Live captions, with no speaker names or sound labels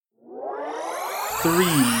3,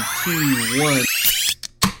 2, 1.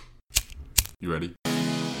 You ready?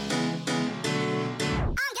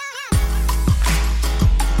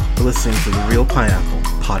 You're listening to the Real Pineapple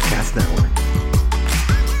Podcast Network.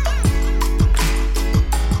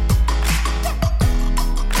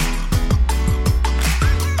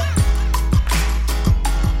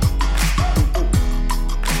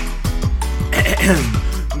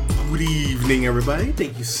 Good evening, everybody.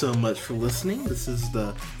 Thank you so much for listening. This is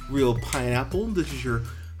the Real Pineapple. This is your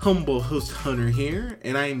humble host, Hunter, here,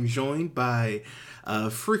 and I am joined by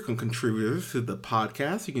frequent contributors to the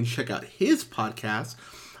podcast. You can check out his podcast,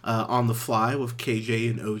 On the Fly with KJ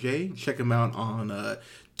and OJ. Check him out on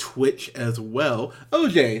Twitch as well.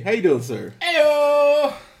 OJ, how you doing, sir?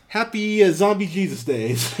 Heyo! Happy Zombie Jesus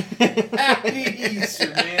Days. Happy Easter,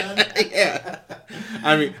 man. Yeah.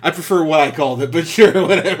 I mean, I prefer what I called it, but sure,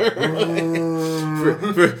 whatever.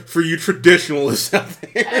 for you traditionalists out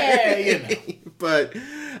there. Hey, you know. But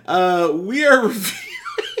we are reviewing...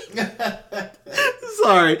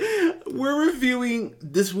 Sorry. We're reviewing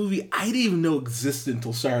this movie I didn't even know existed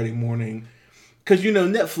until Saturday morning. Because, you know,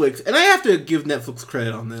 Netflix... And I have to give Netflix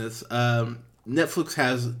credit on this. Netflix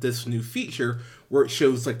has this new feature where it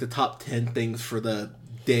shows, like, the top 10 things for the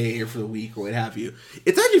day or for the week or what have you.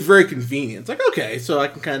 It's actually very convenient. It's like, okay, so I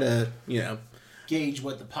can kind of, you know... Gauge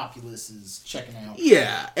what the populace is checking out.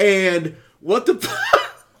 Yeah, and what the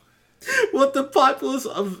populace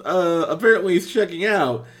of apparently is checking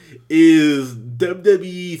out is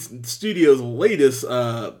WWE Studios' latest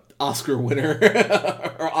Oscar winner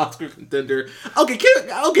or Oscar contender.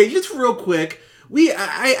 Okay, just real quick,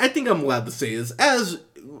 I think I'm allowed to say this as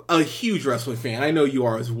a huge wrestling fan. I know you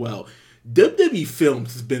are as well. WWE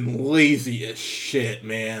Films has been lazy as shit,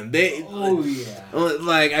 man.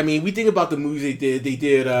 Like, I mean, we think about the movies they did. They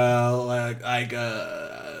did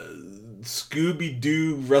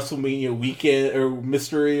Scooby-Doo WrestleMania Weekend or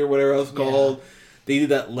Mystery or whatever else called. They did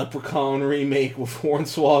that Leprechaun remake with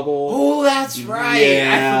Hornswoggle. Oh, that's right.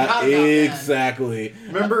 Yeah, I forgot about exactly.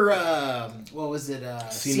 that. Remember, what was it?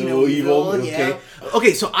 See No Evil. Yeah.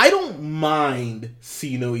 Okay, so I don't mind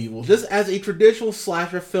See No Evil. Just as a traditional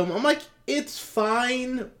slasher film, I'm like, it's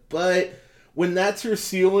fine, but when that's your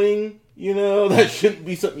ceiling, you know, that shouldn't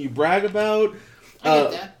be something you brag about. I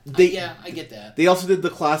get that. I get that. They also did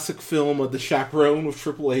the classic film of The Chaperone with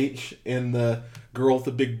Triple H and the girl with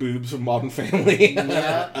the big boobs from Modern Family.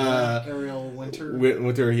 Yeah, Ariel Winter.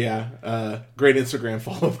 Winter, yeah. Great Instagram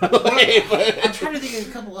follow, by the way. But I'm trying to think of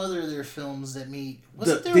a couple other of their films that meet.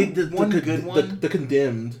 Wasn't there one good one? The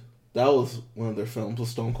Condemned. That was one of their films with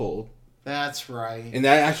Stone Cold. That's right. And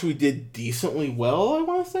that actually did decently well, I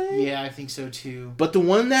want to say. Yeah, I think so too. But the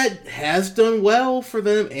one that has done well for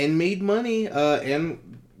them and made money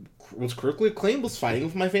and was critically acclaimed was Fighting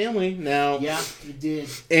With My Family. Now, yeah, it did.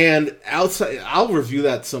 And outside, I'll review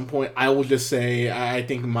that at some point. I will just say I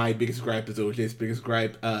think my biggest gripe is OJ's biggest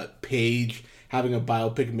gripe. Paige having a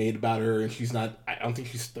biopic made about her, and she's not. I don't think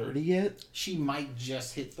she's 30 yet. She might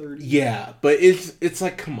just hit 30. Yeah, but it's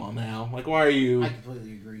like, come on now. Like, why are you? I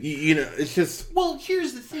completely agree. You know, it's just. Well,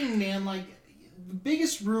 here's the thing, man. Like, the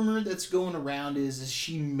biggest rumor that's going around is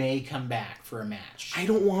she may come back for a match. I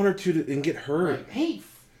don't want her to and get hurt. Like, hey,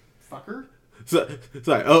 fucker.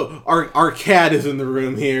 Sorry. Oh, our cat is in the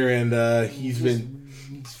room here, and he's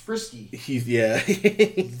frisky. He's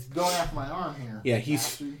going after my arm here. Yeah,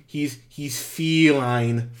 he's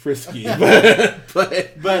feline frisky, but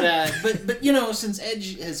you know, since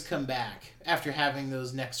Edge has come back after having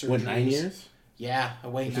those neck surgeries, what, 9 years? Yeah,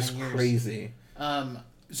 away 9 years. Just crazy. But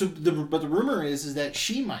the rumor is that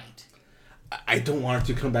she might. I don't want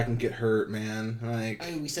her to come back and get hurt, man. Like,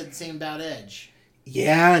 we said the same about Edge.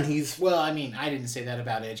 Yeah, and he's... Well, I mean, I didn't say that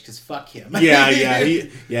about Edge, because fuck him. Yeah,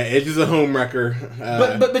 Edge is a home wrecker.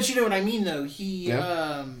 But you know what I mean, though? He,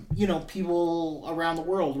 you know, people around the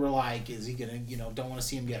world were like, is he gonna, you know, don't want to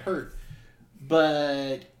see him get hurt.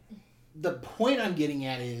 But the point I'm getting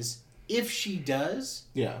at is, if she does,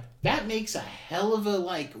 that makes a hell of a,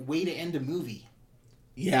 like, way to end a movie.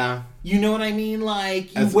 Yeah. You know what I mean?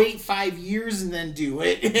 Like, you wait 5 years and then do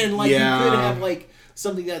it, and, like, you could have, like...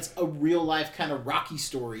 something that's a real life kind of Rocky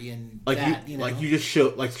story and like that, you know? Like you just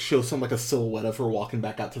show some like a silhouette of her walking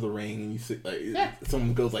back out to the ring, and you see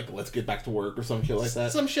someone goes like, "Let's get back to work" or some shit like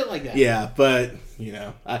that. Some shit like that. Yeah, but you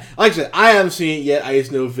know, like I said, I haven't seen it yet. I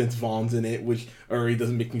just know Vince Vaughn's in it, which already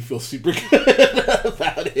doesn't make me feel super good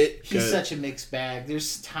about it. He's such a mixed bag.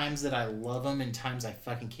 There's times that I love him and times I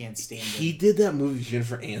fucking can't stand him. He did that movie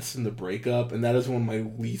Jennifer Aniston, The Breakup, and that is one of my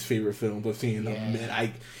least favorite films I've seen in a minute.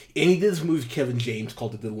 And he did this movie Kevin James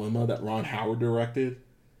called The Dilemma that Ron Howard directed.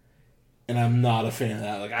 and I'm not a fan of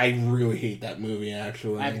that. Like, I really hate that movie,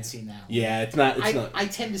 actually. I haven't seen that one. Yeah, it's not. I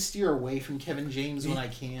tend to steer away from Kevin James when I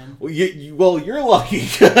can. Well, you're lucky,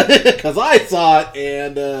 because I saw it,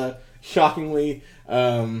 and shockingly,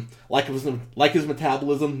 like his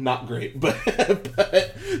metabolism, not great. But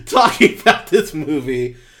talking about this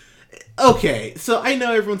movie, okay, so I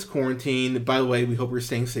know everyone's quarantined. By the way, we hope we're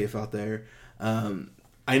staying safe out there.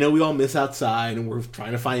 I know we all miss outside, and we're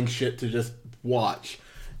trying to find shit to just watch,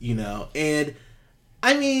 and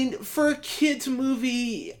I mean, for a kids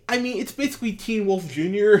movie, I mean, it's basically Teen Wolf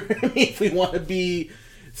Jr. I mean, if we want to be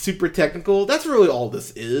super technical, that's really all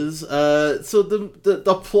this is. So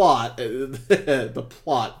the plot, the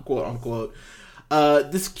plot, quote unquote,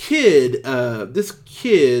 this kid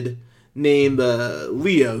named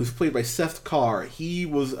Leo, who's played by Seth Carr, he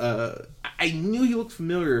was, I knew he looked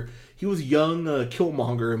familiar. He was young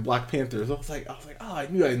Killmonger in Black Panther. So I was like, oh, I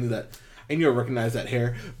knew that. I knew I recognized that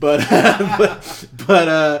hair. But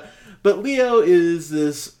Leo is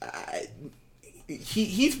this.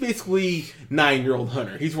 He's basically 9-year-old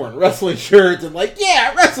Hunter. He's wearing wrestling shirts and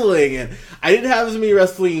wrestling. And I didn't have as many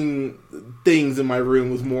wrestling things in my room.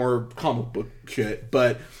 It was more comic book shit.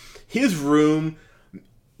 But his room,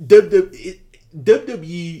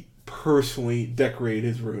 WWE personally decorated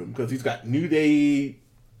his room because he's got New Day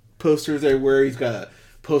posters everywhere. He's got a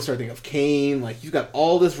poster, I think, of Kane. Like, he's got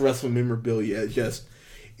all this wrestling memorabilia. It's just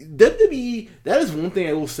WWE. That is one thing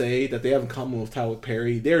I will say that they have in common with Tyler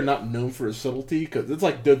Perry. They are not known for his subtlety, because it's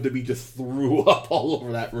like WWE just threw up all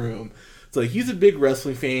over that room. So he's a big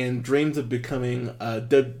wrestling fan. Dreams of becoming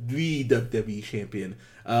the WWE champion.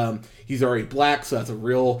 He's already black, so that's a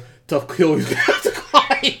real tough kill he's gonna have to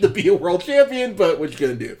climb to be a world champion. But what you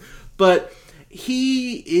gonna do? But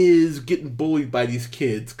he is getting bullied by these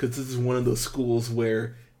kids because this is one of those schools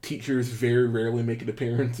where teachers very rarely make an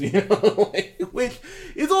appearance, which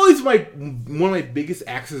is always one of my biggest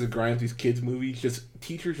axes of grind with these kids movies. Just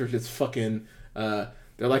teachers are just fucking, they're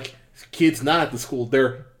like kids not at the school,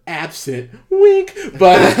 they're absent, wink,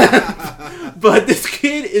 but this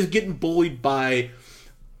kid is getting bullied by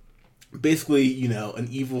basically, an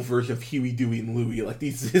evil version of Huey, Dewey, and Louie. Like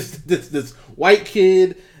this white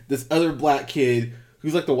kid, this other black kid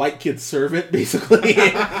who's like the white kid's servant, basically.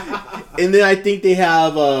 And then I think they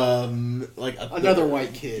have another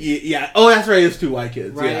white kid. Yeah. Oh, that's right. It's 2 white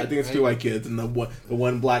kids. Right, yeah, I think it's 2 white kids and the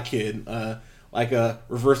one black kid, like a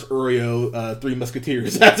reverse Oreo, 3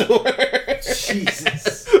 Musketeers. That's what.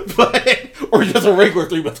 Jesus. Or just a regular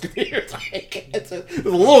 3 Musketeers. It's a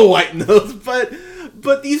little white in those,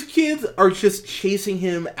 but these kids are just chasing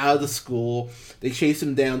him out of the school. They chase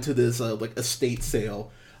him down to this estate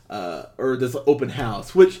sale, or this open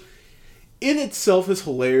house, which in itself is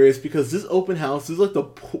hilarious because this open house is like the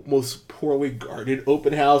most poorly guarded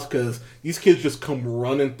open house because these kids just come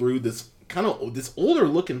running through this this older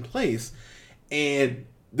looking place, and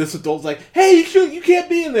this adult's like, "Hey, you can't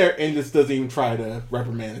be in there," and just doesn't even try to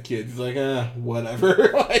reprimand the kids. He's like,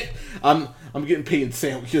 whatever. I'm getting paid in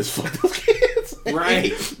sandwiches. Fuck those kids,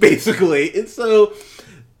 right? Basically, and so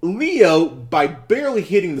Leo, by barely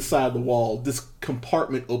hitting the side of the wall, this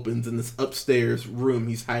compartment opens in this upstairs room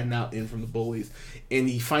he's hiding out in from the bullies, and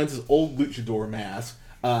he finds his old luchador mask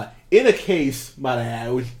in a case, might I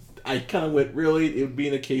add, which I kind of went, really? It would be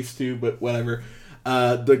in a case too, but whatever.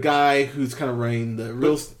 The guy who's kind of running the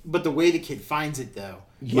real... But the way the kid finds it, though,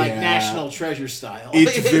 like National Treasure style.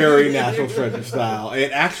 It's very National Treasure style.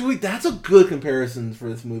 And actually, that's a good comparison for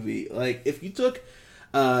this movie. Like, if you took...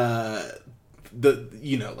 like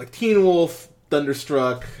Teen Wolf,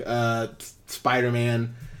 Thunderstruck,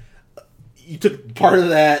 Spider-Man. You took part of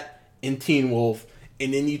that in Teen Wolf,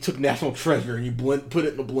 and then you took National Treasure and you put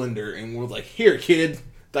it in a blender, and we're like, "Here, kid,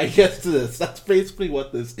 digest this." That's basically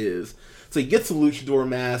what this is. So he gets the luchador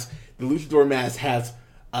mask. The luchador mask has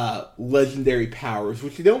legendary powers,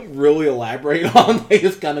 which they don't really elaborate on. They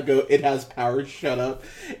just kind of go, "It has powers, shut up."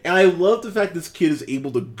 And I love the fact this kid is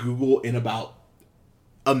able to Google in about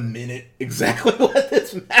a minute exactly what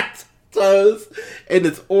this mask does and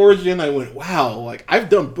its origin. I went, wow, like, I've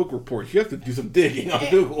done book reports. You have to do some digging on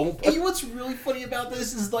Google. And what's really funny about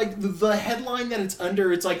this is, like, the headline that it's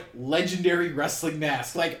under, it's like, legendary wrestling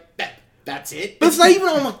mask. Like, that's it? But it's not even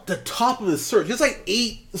on, like, the top of the search. It's like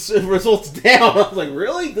 8 results down. I was like,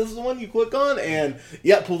 really? This is the one you click on? And,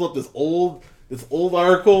 yeah, it pulls up this old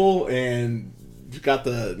article, and you got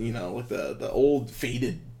the, the old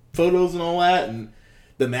faded photos and all that, and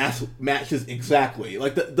the mask matches exactly.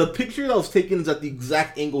 Like, the picture that was taken is at the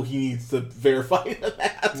exact angle he needs to verify the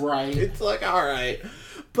mask. Right. It's like, all right.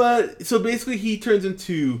 But, so basically he turns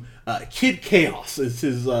into Kid Chaos is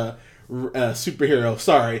his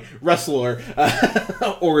wrestler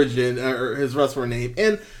origin, or his wrestler name.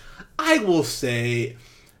 And I will say,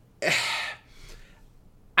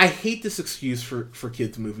 I hate this excuse for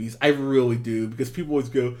kids' movies. I really do, because people always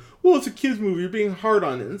go, well, it's a kids' movie, you're being hard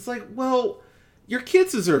on it. And it's like, well, your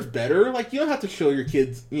kids deserve better. Like, you don't have to show your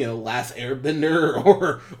kids, Last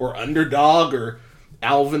Airbender or Underdog or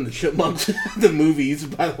Alvin the Chipmunk, the movies,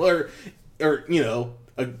 or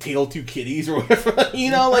A Tale of Two Kitties or whatever.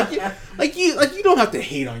 You don't have to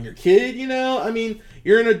hate on your kid. I mean,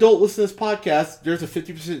 you're an adult listening to this podcast. There's a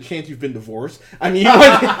 50% chance you've been divorced. I mean,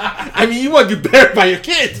 you want to do better by your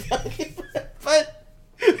kids.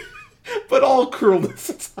 but all cruelness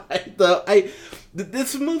aside, though,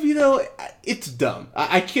 this movie, though, it's dumb.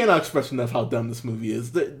 I cannot express enough how dumb this movie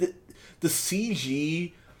is. The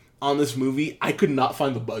CG on this movie, I could not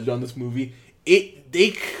find the budget on this movie.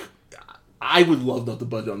 I would love not the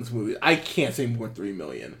budget on this movie. I can't say more than $3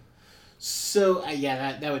 million. So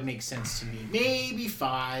that would make sense to me. Maybe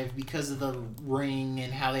 5 because of the ring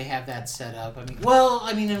and how they have that set up.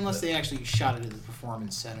 Unless they actually shot it at the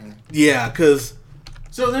Performance Center. Yeah, because...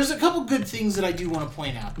 So there's a couple good things that I do want to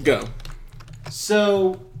point out. Go.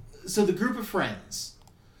 So the group of friends.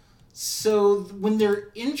 So when they're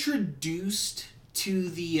introduced to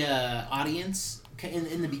the audience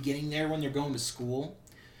in the beginning there, when they're going to school,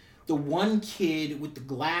 the one kid with the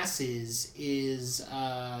glasses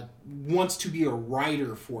wants to be a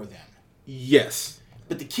writer for them. Yes.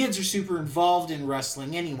 But the kids are super involved in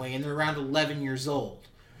wrestling anyway, and they're around 11 years old.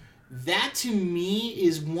 That, to me,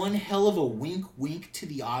 is one hell of a wink to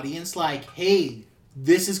the audience. Like, hey,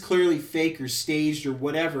 this is clearly fake or staged or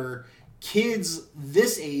whatever. Kids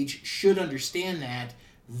this age should understand that.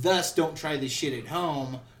 Thus, don't try this shit at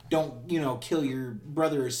home. Don't, kill your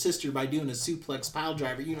brother or sister by doing a suplex pile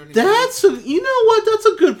driver. You know what I mean? You know what? That's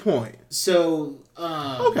a good point. So,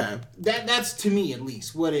 okay. That's, to me, at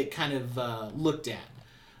least, what it kind of looked at.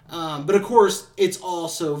 But, of course, it's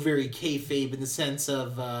also very kayfabe in the sense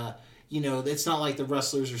of, it's not like the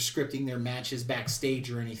wrestlers are scripting their matches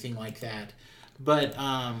backstage or anything like that. But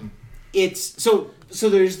it's... So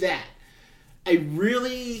there's that. I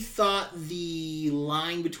really thought the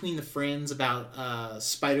line between the friends about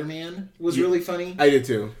Spider-Man was really funny. I did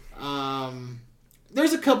too.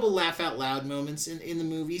 There's a couple laugh out loud moments in the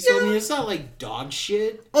movie, so yeah. It's not like dog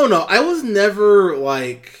shit. Oh no, I was never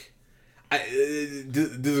like. This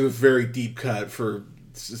is a very deep cut for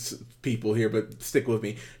people here, but stick with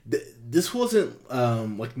me. This wasn't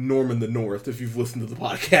like Norman the North, if you've listened to the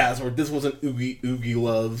podcast, or this wasn't Oogie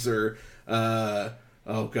Loves, or.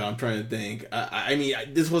 Oh god, I'm trying to think.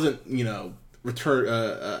 This wasn't Return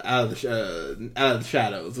out of the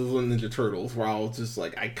Shadows. This wasn't Ninja Turtles, where I was just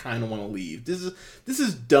like, I kind of want to leave. This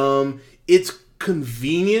is dumb. It's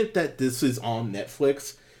convenient that this is on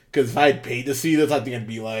Netflix, because if I had paid to see this, I think I'd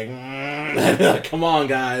be like, come on,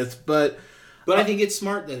 guys. But I think it's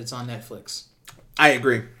smart that it's on Netflix. I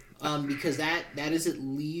agree. Because that is at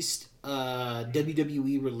least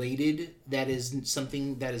WWE related. That is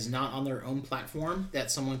something that is not on their own platform that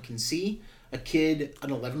someone can see. An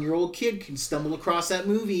 11-year-old kid can stumble across that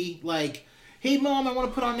movie like, hey mom, I want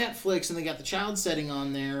to put on Netflix, and they got the child setting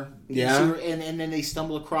on there. Yeah. And then they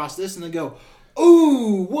stumble across this and they go,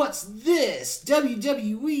 ooh, what's this?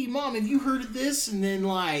 WWE, mom, have you heard of this? And then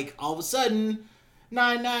like all of a sudden,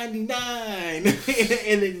 $9.99,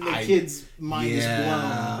 and then the kid's mind is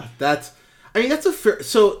blown. That's a fair.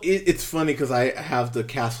 So it's funny because I have the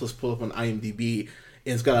cast list pulled up on IMDb,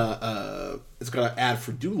 and it's got an ad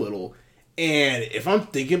for Doolittle. And if I'm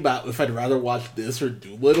thinking about if I'd rather watch this or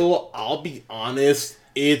Doolittle, I'll be honest,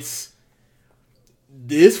 this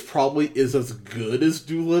probably is as good as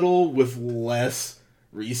Doolittle with less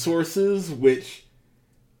resources, which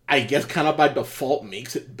I guess kind of by default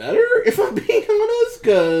makes it better, if I'm being honest,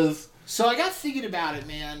 because... So I got thinking about it,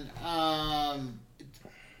 man.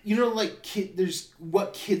 There's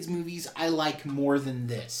what kids movies I like more than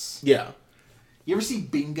this. Yeah. You ever see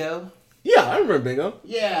Bingo? Yeah, I remember Bingo.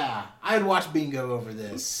 Yeah, I'd watch Bingo over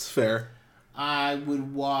this. It's fair. I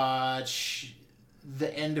would watch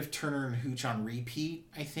the end of Turner and Hooch on repeat,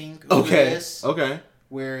 I think, over this. Okay.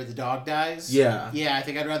 Where the dog dies. Yeah. Yeah, I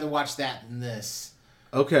think I'd rather watch that than this.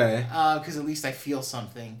 Okay. Because at least I feel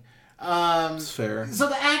something. It's fair. So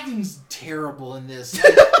the acting's terrible in this.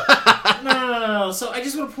 No. So I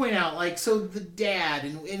just want to point out, like, so the dad,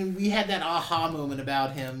 and we had that aha moment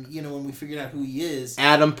about him, when we figured out who he is.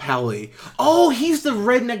 Adam Pally. Oh, he's the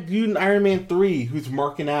redneck dude in Iron Man 3 who's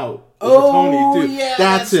marking out over Tony, too. Yeah,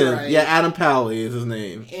 that's him. Right. Yeah, Adam Pally is his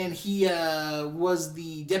name. And he was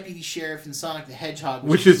the deputy sheriff in Sonic the Hedgehog,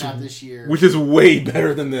 which is out this year. Which is way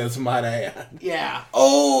better than this, might I add. Yeah.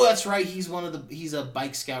 Oh, that's right. He's a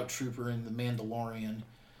bike scout trooper in The Mandalorian.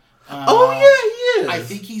 Oh, yeah, he is. I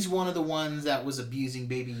think he's one of the ones that was abusing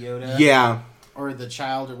Baby Yoda. Yeah. Or the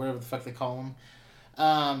child, or whatever the fuck they call him.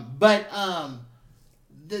 But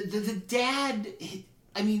the dad,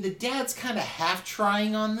 the dad's kind of half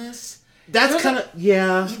trying on this. That's kind of,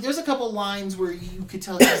 yeah. There's a couple lines where you could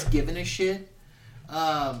tell he's giving a shit.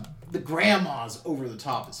 The grandma's over the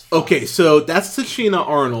top as fuck. Okay, so that's Tashina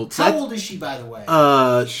Arnold. How old is she, by the way?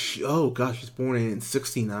 She's born in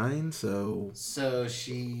 69, so... So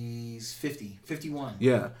she's 51.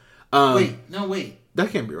 Yeah. Wait.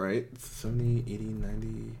 That can't be right. 70, 80,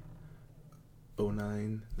 90,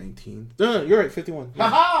 09, 19. No, you're right, 51. Yeah.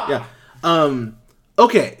 Ha-ha! Yeah.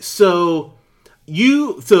 Okay, so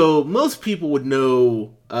most people would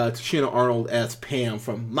know Tashina Arnold as Pam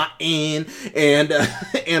from My Ann, and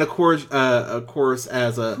of course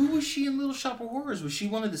as a... Who was she in Little Shop of Horrors? Was she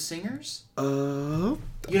one of the singers? The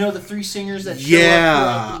 3 singers that show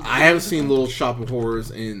up. I haven't seen Little Shop of Horrors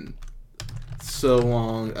in so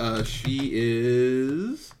long. She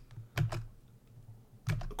is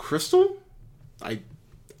Crystal?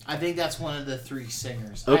 I think that's one of the 3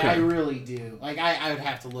 singers. Okay. I really do. Like, I would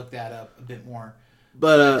have to look that up a bit more.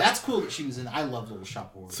 But that's cool that she was in. I love Little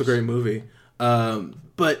Shop of Horrors. It's a great movie.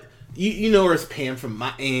 But you know her as Pam from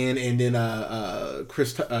My Ann, and then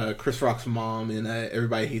Chris Rock's mom, and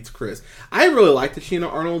Everybody Hates Chris. I really liked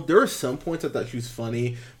Tashina Arnold. There are some points I thought she was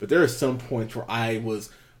funny, but there are some points where I was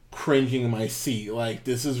cringing in my seat. Like,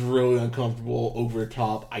 this is really uncomfortable, over the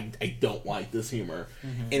top. I don't like this humor.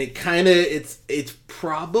 Mm-hmm. And it kind of, it's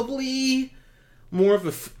probably more of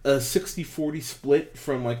a 60-40 split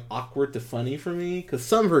from, like, awkward to funny for me. Because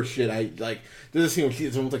some of her shit, there's a scene where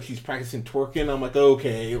it's almost like she's practicing twerking. I'm like,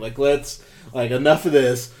 okay, like, let's, like, enough of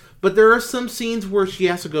this. But there are some scenes where she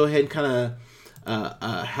has to go ahead and kind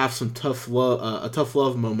of have some tough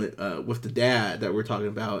love moment with the dad that we're talking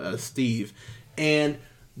about, Steve. And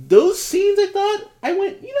those scenes, I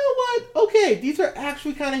went, you know what? Okay, these are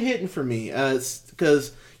actually kind of hitting for me.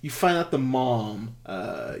 Because you find out the mom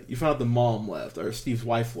left, or Steve's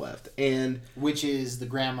wife left, and which is the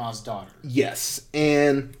grandma's daughter. Yes,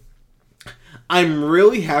 and I'm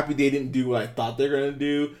really happy they didn't do what I thought they were gonna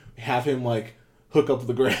do. Have him like hook up with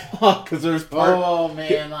the grandma, because there's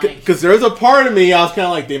because there's a part of me I was kind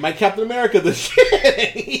of like, they might Captain America this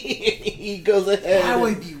shit. He goes ahead. That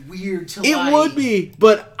would be weird to It would be,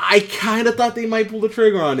 but I kind of thought they might pull the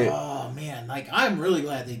trigger on it. Oh man, like, I'm really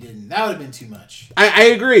glad they didn't. That would have been too much. I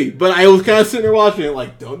agree, but I was kind of sitting there watching it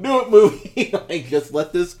like, don't do it, movie. Like, just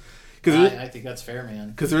let this. I think that's fair, man.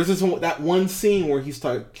 Because there's that one scene where he's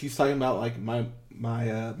talking about, like, my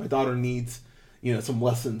daughter needs, some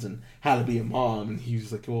lessons and how to be a mom, and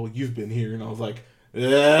he's like, well, you've been here, and I was like,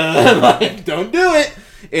 like, don't do it,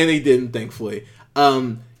 and they didn't, thankfully.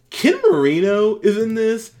 Ken Marino is in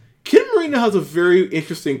this. Ken Marino has a very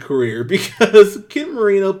interesting career, because Ken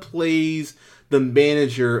Marino plays the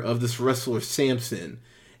manager of this wrestler Samson,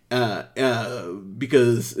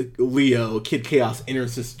 because Leo, Kid Chaos,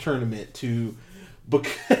 enters this tournament to...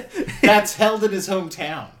 That's held in his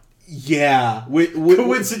hometown. Yeah.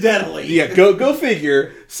 Coincidentally. Yeah, go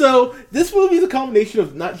figure. So, this movie is a combination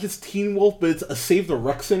of not just Teen Wolf, but it's a Save the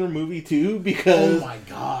Rec Center movie, too, because... Oh my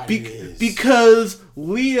god, it is. Because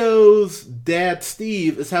Leo's dad,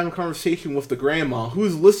 Steve, is having a conversation with the grandma,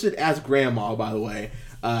 who's listed as grandma, by the way.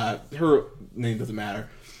 Her name doesn't matter.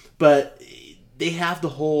 But they have the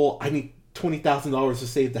whole, I need $20,000 to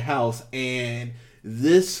save the house, and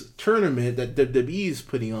this tournament that WWE is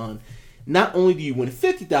putting on, not only do you win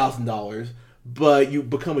 $50,000, but you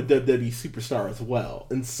become a WWE superstar as well.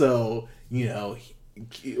 And so,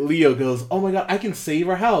 Leo goes, oh my god, I can save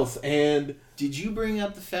our house. And did you bring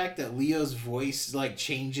up the fact that Leo's voice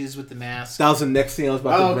changes with the mask? That was the next thing I was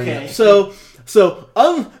about to bring up. So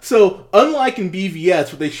unlike in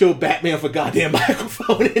BVS where they show Batman with a goddamn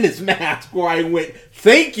microphone in his mask, where I went,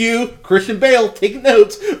 thank you, Christian Bale, take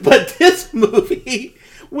notes. But this movie,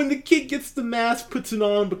 when the kid gets the mask, puts it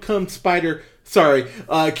on, becomes Kid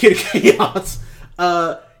Chaos,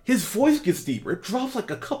 his voice gets deeper. It drops like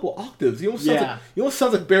a couple octaves. He almost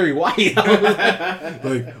sounds like Barry White.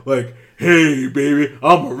 like, hey baby,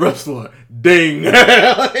 I'm a wrestler. Dang.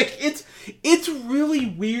 It's really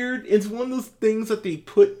weird. It's one of those things that they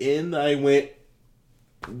put in that I went,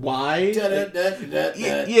 why.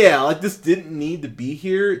 Yeah, like this didn't need to be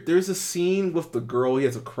here. There's a scene with the girl he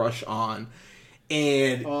has a crush on.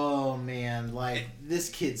 And oh man, like this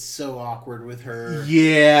kid's so awkward with her.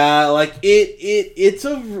 Yeah, like it's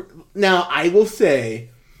a. Now I will say,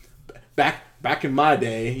 back in my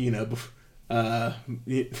day, you know, I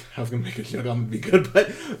was gonna make a joke, I'm gonna be good,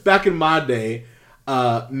 but back in my day,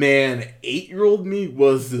 man, 8-year-old me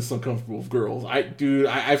was this uncomfortable with girls.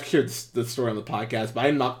 I've shared this story on the podcast, but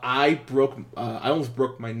I almost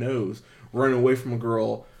broke my nose running away from a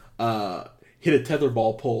girl. Hit a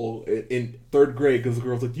tetherball pole in 3rd grade because the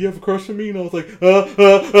girl was like, "Do you have a crush on me?" And I was like,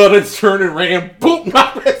 then turned and ran, boom,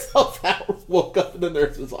 knocked myself out. Woke up in the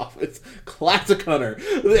nurse's office. Classic Hunter.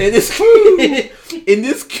 And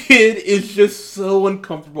this kid is just so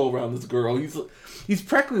uncomfortable around this girl. He's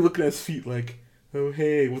practically looking at his feet like, "Oh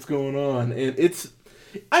hey, what's going on?" And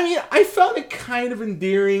I found it kind of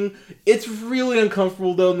endearing. It's really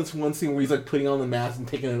uncomfortable though in this one scene where he's like putting on the mask and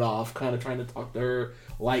taking it off, kind of trying to talk to her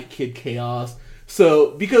like Kid Chaos.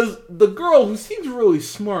 So, because the girl, who seems really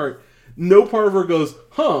smart, no part of her goes,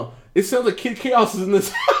 it sounds like Kid Chaos is in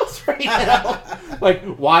this house right now. Like,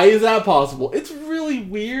 why is that possible? It's really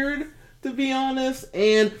weird, to be honest.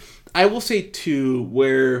 And I will say, too,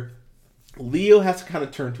 where Leo has to kind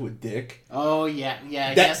of turn to a dick. Oh, yeah. He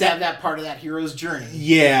has to have that part of that hero's journey.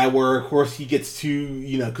 Yeah, where, of course, he gets to,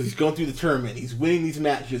 you know, because he's going through the tournament, he's winning these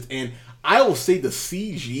matches, and I will say the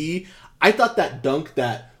CG, I thought that dunk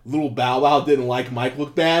that little Bow Wow didn't like Mike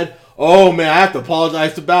looked bad. Oh, man, I have to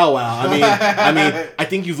apologize to Bow Wow. I mean, I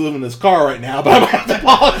think he's living in his car right now, but I might have to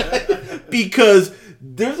apologize. Because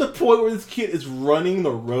there's a point where this kid is running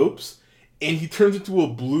the ropes, and he turns into a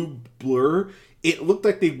blue blur. It looked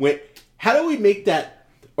like they went, how do we make that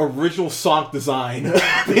original Sonic design,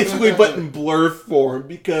 basically, but in blur form?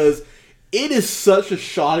 Because it is such a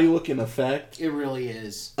shoddy looking effect. It really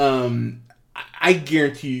is. I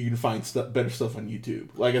guarantee you can find better stuff on YouTube,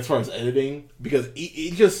 like as far as editing, because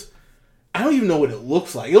it just, I don't even know what it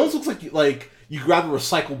looks like. It almost looks like you grab a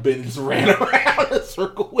recycle bin and just ran around in a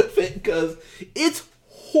circle with it, because it's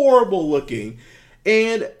horrible looking.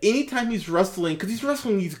 And anytime he's wrestling, because he's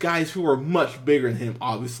wrestling these guys who are much bigger than him,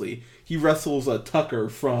 obviously. He wrestles Tucker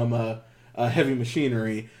from Heavy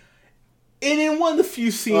Machinery. And in one of the few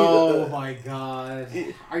scenes... Oh my god.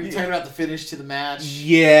 Are you talking about the finish to the match?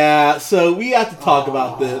 Yeah, so we have to talk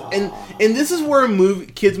about this. And this is where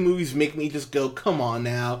kids' movies make me just go, come on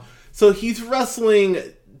now. So he's wrestling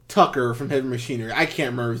Tucker from Heavy Machinery. I can't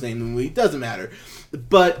remember his name in the movie. It doesn't matter.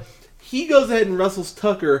 But he goes ahead and wrestles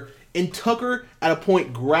Tucker, and Tucker, at a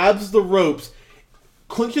point, grabs the ropes,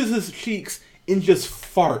 clenches his cheeks, and just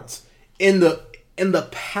farts. And the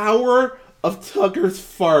power of Tucker's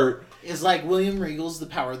fart... is like William Regal's The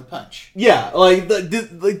Power of the Punch. Yeah, like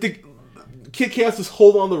the Kid Chaos is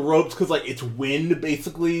holding on the ropes because like it's wind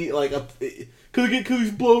basically, like because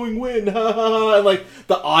he's blowing wind, ha ha ha, and like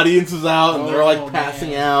the audience is out and they're like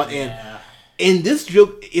passing out, and this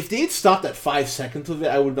joke, if they had stopped at 5 seconds of it,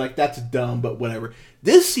 I would be like, that's dumb, but whatever.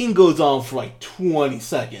 This scene goes on for like 20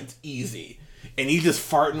 seconds, easy, and he's just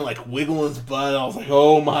farting, like wiggling his butt. I was like,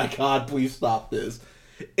 oh my god, please stop this.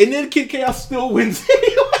 And then Kid Chaos still wins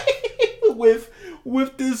anyway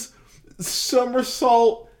with this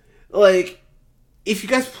somersault. Like, if you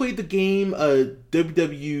guys played the game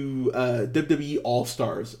WWE All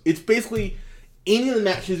Stars, it's basically any of the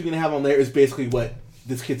matches you're gonna have on there is basically what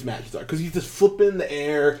this kid's matches are, because he's just flipping in the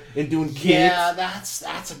air and doing kicks. Yeah,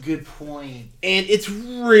 that's a good point. And it's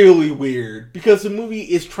really weird because the movie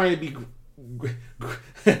is trying to be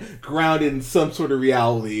grounded in some sort of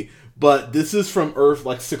reality. But this is from Earth,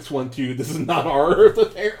 like 612. This is not our Earth,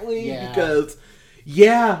 apparently. Yeah. Because,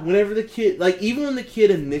 whenever the kid... Like, even when the kid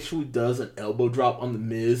initially does an elbow drop on The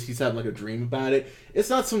Miz, he's having, like, a dream about it. It's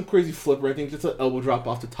not some crazy flip or anything. Just an elbow drop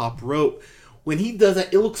off the top rope. When he does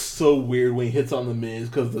that, it looks so weird when he hits on The Miz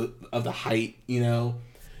because of the height, you know?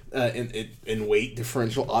 And weight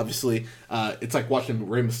differential, obviously. It's like watching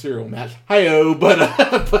Rey Mysterio match. Hi-oh! But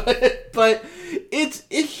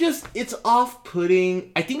it's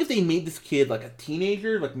off-putting. I think if they made this kid like a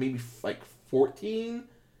teenager, like maybe like 14,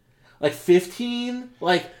 like 15,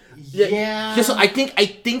 like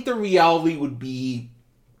I think the reality would be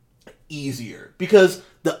easier, because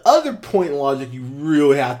the other point in logic you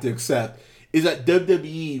really have to accept is that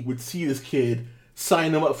WWE would see this kid,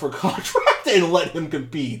 sign him up for a contract, and let him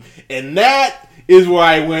compete, and that is where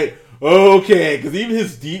I went, okay, because even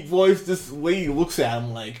his deep voice, this lady looks at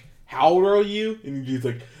him like, how old are you? And he's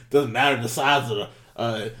like, doesn't matter the size of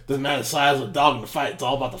the dog in the fight. It's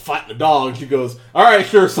all about the fight and the dog. And she goes, all right,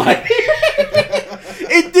 sure, sign.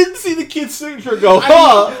 didn't see the kid's signature go,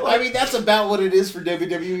 huh? I mean, that's about what it is for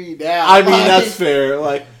WWE now. I mean, that's fair.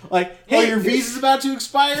 Like, hey, your visa's about to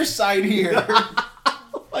expire. Sign here.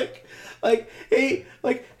 Hey,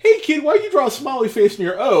 kid, why'd you draw a smiley face in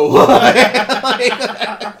your O?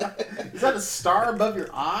 Is that a star above your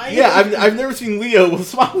eye? Yeah, I've never seen Leo with a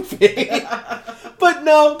smiley face. But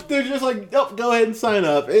no, they're just like, oh, go ahead and sign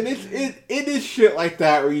up. And it is shit like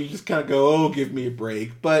that where you just kind of go, oh, give me a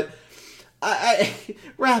break. But I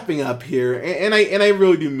wrapping up here, and I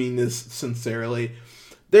really do mean this sincerely.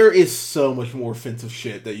 There is so much more offensive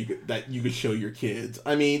shit that you could show your kids.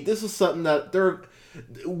 I mean, this is something that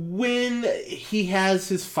when he has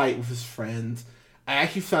his fight with his friends, I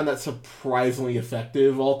actually found that surprisingly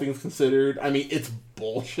effective, all things considered. I mean, it's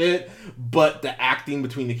bullshit, but the acting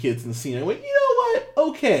between the kids in the scene, I went, you know what?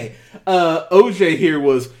 Okay. OJ here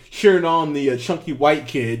was cheering on the chunky white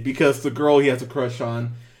kid because the girl he has a crush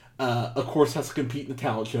on, of course, has to compete in the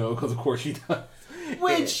talent show because, of course, she does.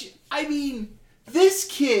 Which, I mean, this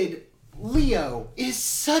kid, Leo, is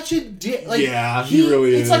such a dick. Like, yeah, he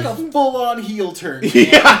really is. It's like a full-on heel turn.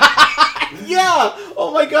 Yeah.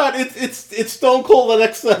 Oh my God, it's Stone Cold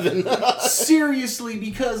at X7. Seriously,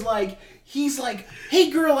 because like he's like, hey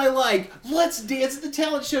girl I like, let's dance at the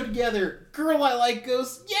talent show together. Girl I like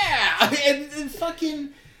goes, yeah, and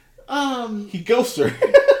fucking he ghosts her.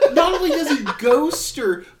 Not only does he ghost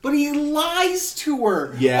her, but he lies to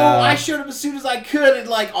her. Yeah. Oh, I showed up as soon as I could, and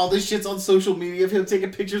like all this shit's on social media of him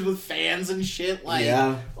taking pictures with fans and shit. Like,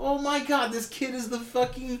 yeah. Oh my God, this kid is the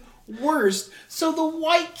fucking worst. So the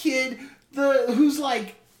white kid, who's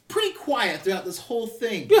like pretty quiet throughout this whole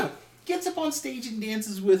thing, gets up on stage and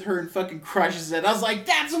dances with her and fucking crushes it. I was like,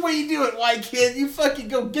 that's the way you do it, white kid. You fucking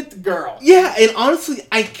go get the girl. Yeah, and honestly,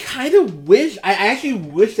 I actually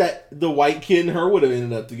wish that the white kid and her would have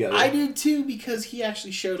ended up together. I did too, because he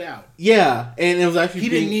actually showed out. Yeah, and it was actually... He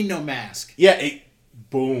didn't need no mask. Yeah,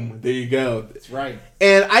 boom, there you go. That's right.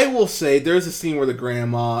 And I will say, there's a scene where the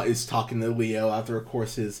grandma is talking to Leo after, of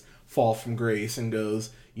course, his fall from grace and goes,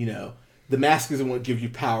 you know, the mask isn't what gives you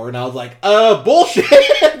power. And I was like, bullshit!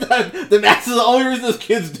 The mask is the only reason this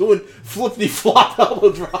kid's doing flippity-flop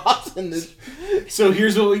elbow drops. In this. So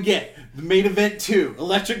here's what we get. The main event 2,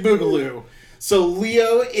 Electric Boogaloo. So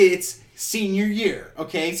Leo, it's senior year,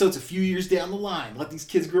 okay? So it's a few years down the line. Let these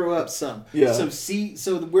kids grow up some. Yeah.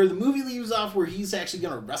 So where the movie leaves off, where he's actually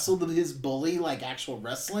going to wrestle his bully, like actual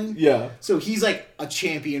wrestling. Yeah. So he's like a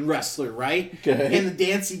champion wrestler, right? Okay. And the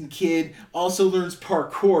dancing kid also learns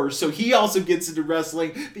parkour, so he also gets into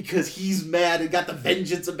wrestling because he's mad and got the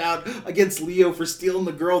vengeance against Leo for stealing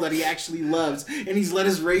the girl that he actually loves. And he's let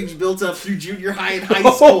his rage built up through junior high and high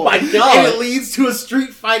school. Oh my God. And it leads to a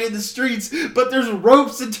street fight in the streets, but there's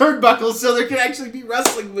ropes and turnbuckles so there can actually be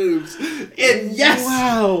wrestling moves. And yes!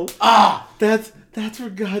 Wow. That's for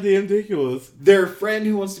goddamn ridiculous. Their friend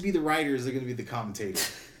who wants to be the writer is going to be the commentator.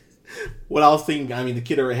 What I was thinking, I mean, the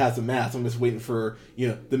kid already has a mask. I'm just waiting for,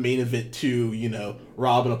 the main event 2,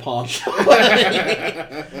 robbing a pawn shop.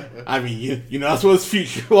 I mean, that's what his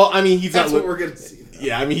future... Well, I mean, that's what we're going to see.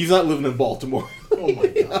 Yeah, I mean, he's not living in Baltimore. Oh my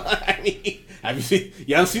God. I mean...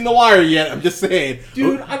 You haven't seen The Wire yet, I'm just saying.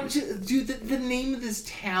 Dude, the name of this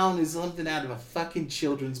town is something out of a fucking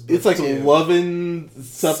children's book. It's like Lovin'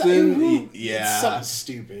 something. Yeah. It's something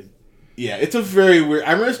stupid. Yeah, it's a very weird...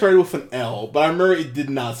 I remember it started with an L, but I remember it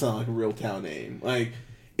did not sound like a real town name. Like,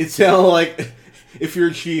 it sounded like if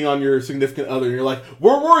you're cheating on your significant other and you're like,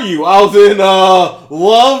 where were you? I was in,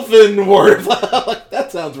 Leavenworth. Like,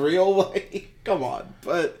 that sounds real. Like, come on.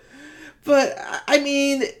 But, I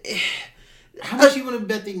mean... How much you want to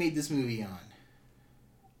bet they made this movie on?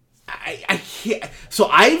 I can't. So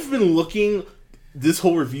I've been looking this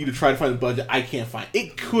whole review to try to find the budget. I can't find it.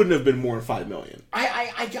 It couldn't have been more than $5 million.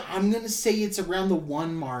 I'm gonna say it's around the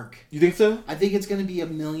 1 mark. You think so? I think it's gonna be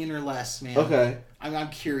 $1 million or less, man. Okay. I'm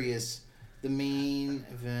curious. The main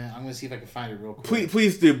event. I'm gonna see if I can find it real quick.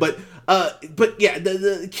 Please do. But yeah,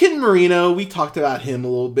 the Kid Marino. We talked about him a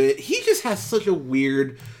little bit. He just has such a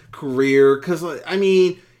weird career because I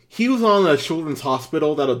mean. He was on a Children's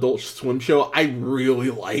Hospital, that Adult Swim show. I really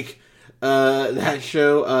like that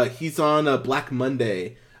show. He's on Black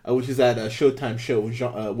Monday, which is that Showtime show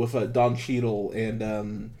with Don Cheadle and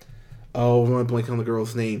I'm going to blank on the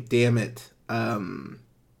girl's name. Damn it,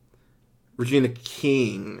 Regina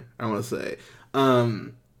King. I want to say,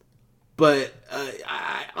 but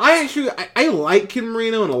I actually like Kid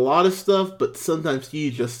Marino in a lot of stuff, but sometimes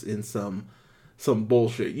he's just in some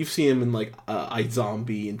bullshit. You've seen him in like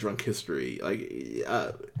iZombie and Drunk History. Like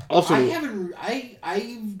also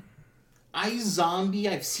iZombie.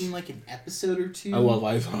 I've seen like an episode or two. I love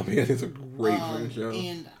iZombie. I think it's a great show.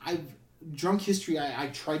 And Drunk History, I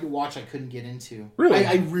tried to watch, I couldn't get into. Really?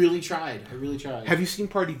 I really tried. Have you seen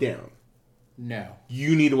Party Down? No.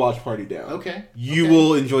 You need to watch Party Down. Okay. You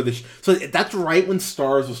will enjoy this. So that's right when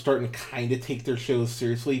Stars was starting to kind of take their shows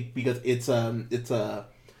seriously, because it's the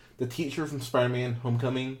teacher from Spider-Man: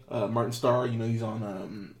 Homecoming, Martin Starr. You know, he's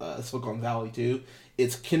on Silicon Valley too.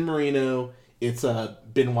 It's Ken Marino. It's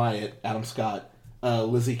Ben Wyatt, Adam Scott,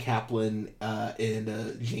 Lizzie Kaplan,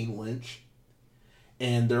 and Jane Lynch.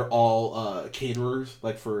 And they're all caterers,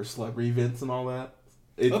 like for celebrity events and all that.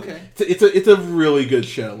 It's a really good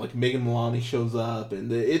show. Like Megan Mullally shows up,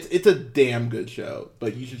 and it's a damn good show.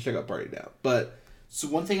 But you should check out Party Down. But so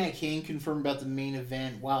one thing I can confirm about the main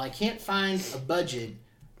event, while I can't find a budget,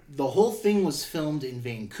 the whole thing was filmed in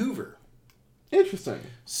Vancouver. Interesting.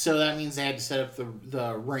 So that means they had to set up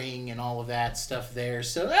the ring and all of that stuff there.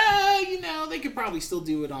 So they could probably still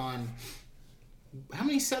do it on. How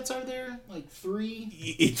many sets are there? Like 3?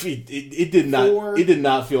 It did not. 4? It did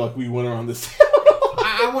not feel like we went around this.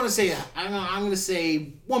 I want to say I'm going to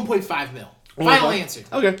say 1.5 mil. Final answer.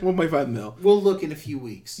 Okay, 1.5 mil. We'll look in a few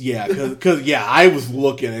weeks. Yeah, because I was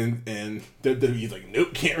looking and WWE's like,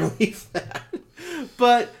 nope, can't release that.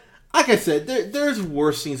 But like I said, there's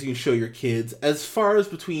worse things you can show your kids. As far as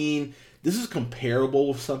between, this is comparable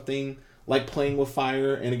with something like Playing with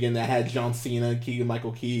Fire, and again that had John Cena, Keegan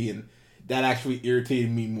Michael Key, and that actually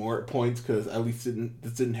irritated me more at points because at least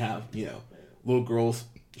this didn't have, little girls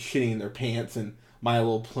shitting in their pants and My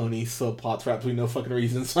Little Pony subplots for absolutely no fucking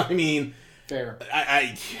reason. So, I mean... Fair.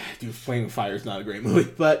 Dude, Flaming Fire is not a great movie.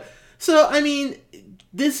 But, so, I mean,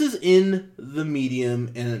 this is in the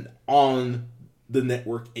medium and on the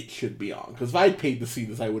network it should be on. Because if I had paid to see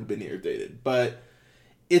this, I would have been irritated. But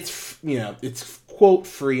it's, it's quote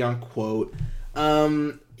free, unquote.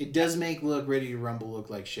 It does make Ready to Rumble look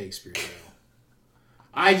like Shakespeare, though.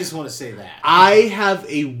 I just want to say that. I have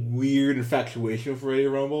a weird infatuation for Ready to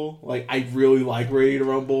Rumble. Like, I really like Ready to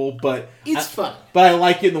Rumble, but... It's fun. But I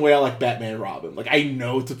like it in the way I like Batman and Robin. Like, I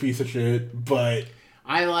know it's a piece of shit, but...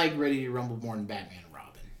 I like Ready to Rumble more than Batman and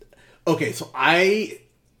Robin. Okay, so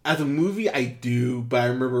as a movie, I do, but I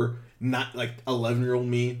remember not, 11-year-old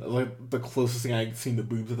me, like, the closest thing I'd seen to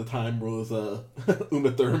boobs at the time was Uma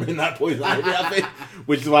Thurman, not Poison Ivy outfit,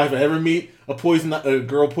 which is why if I ever meet a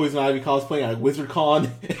girl Poison Ivy cosplaying at a WizardCon,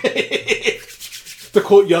 to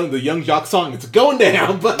quote the Young Jock song, it's going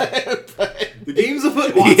down, but the game's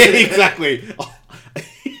afoot. Yeah, exactly.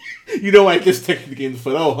 You know, I just texted the game's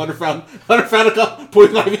afoot. Oh, Hunter found a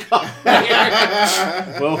Poison Ivy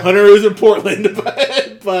cosplay. Well, Hunter is in Portland,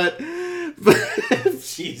 but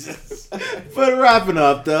Jesus. But wrapping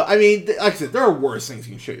up, though, I mean, like I said, there are worse things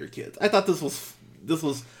you can show your kids. I thought this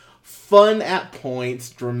was fun at points,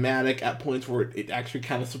 dramatic at points where it actually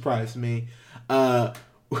kind of surprised me.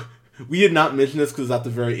 We did not mention this because it's at the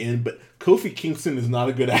very end, but Kofi Kingston is not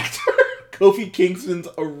a good actor. Kofi Kingston's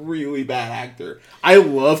a really bad actor. I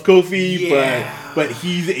love Kofi, but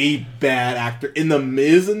he's a bad actor. And The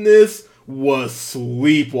Miz in this was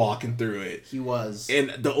sleepwalking through it. He was.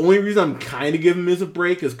 And the only reason I'm kind of giving Miz a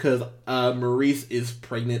break is because Maurice is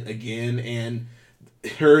pregnant again, and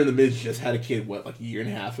her and The Miz just had a kid, a year and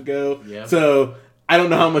a half ago? Yep. So I don't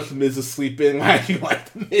know how much The Miz is sleeping. I actually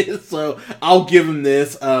like The Miz, so I'll give him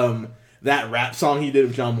this. That rap song he did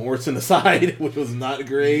with John Morrison aside, which was not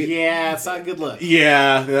great. Yeah, it's not a good look.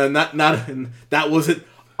 Yeah, not that wasn't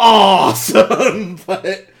awesome,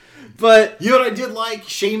 but you know what I did like?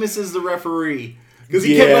 Sheamus is the referee. Because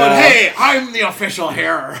he kept going, hey, I'm the official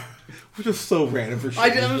here. Which is so random for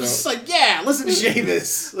Sheamus. I was just like, yeah, listen to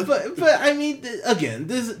Sheamus. but I mean, again,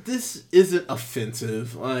 this isn't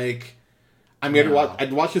offensive. Like, I mean,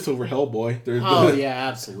 I'd watch this over Hellboy. Yeah,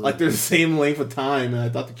 absolutely. Like, there's the same length of time, and I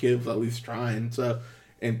thought the kid was at least trying. So,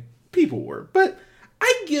 and people were. But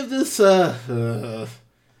I'd give this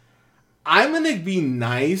I'm gonna be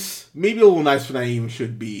nice, maybe a little nicer than I even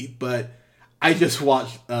should be, but I just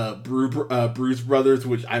watched Bruise Brothers,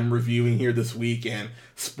 which I'm reviewing here this week, and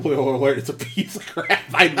spoiler alert, it's a piece of crap.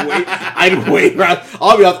 I'd way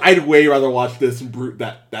rather watch this than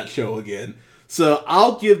that show again. So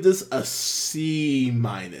I'll give this a C-.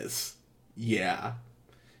 Yeah.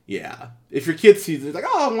 If your kid sees it, like,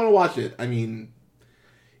 oh, I want to watch it. I mean,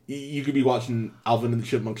 you could be watching Alvin and the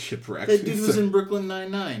Chipmunks Shipwreck. That dude was in Brooklyn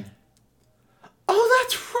Nine-Nine. Oh,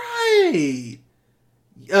 that's right.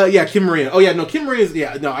 Yeah, Kim Marino. Oh, yeah, no, Kim Marino's,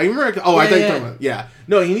 yeah, no, I remember, I thought you were talking about, yeah.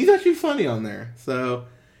 No, he's actually funny on there. So,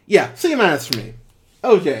 yeah, C- for me.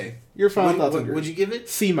 Okay, your final thoughts on Would you give it?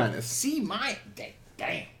 C-. C-.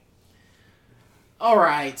 Damn. All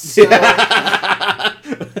right, so... I'm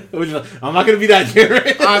not going to be that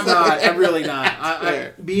generous. I'm not. I'm really not.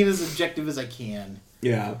 I'm being as objective as I can.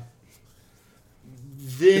 Yeah.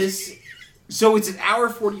 So it's an hour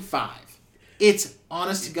 45. It's,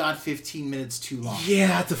 honest to God, 15 minutes too long. Yeah,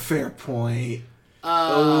 that's a fair point.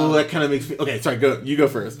 That kind of makes me... Okay, sorry, you go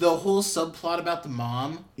first. The whole subplot about the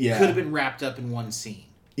mom could have been wrapped up in one scene.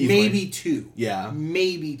 Easily. Maybe two. Yeah.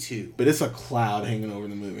 Maybe two. But it's a cloud hanging over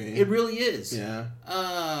the movie. It really is. Yeah.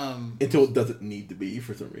 Until it doesn't need to be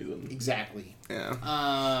for some reason. Exactly.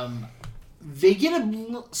 Yeah. They get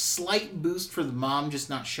a slight boost for the mom just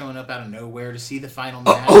not showing up out of nowhere to see the final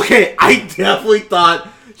match. Okay, I definitely thought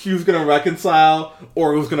she was gonna reconcile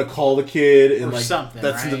or was gonna call the kid and or like something.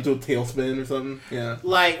 that sent right? them to a tailspin or something. Yeah.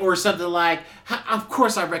 Or something like, of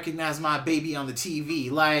course I recognize my baby on the TV.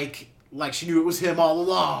 Like she knew it was him all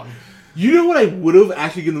along. You know what I would have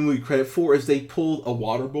actually given the movie credit for is they pulled a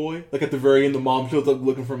water boy. Like at the very end, the mom shows up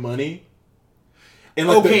looking for money. And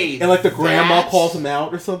like the grandma calls him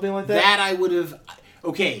out or something like that. That I would have.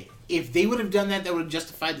 Okay, if they would have done that, that would have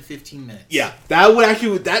justified the 15 minutes. Yeah, that would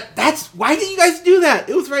actually. That's why didn't you guys do that?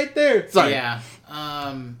 It was right there. Sorry. Yeah.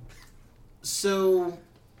 So.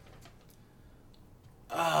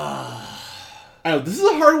 I know this is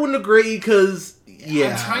a hard one to grade because.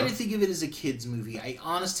 Yeah. I'm trying to think of it as a kids movie. I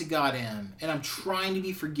honest to God am, and I'm trying to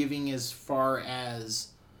be forgiving as far as.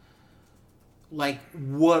 Like,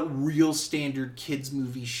 what real standard kids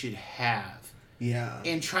movies should have. Yeah.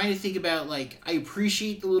 And trying to think about, like, I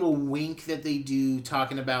appreciate the little wink that they do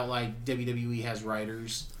talking about, like, WWE has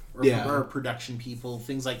writers or production people,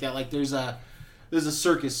 things like that. Like, there's a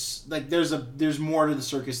circus. Like, there's more to the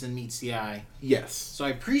circus than meets the eye. Yes. So I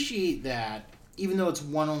appreciate that, even though it's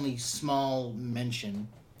one only small mention.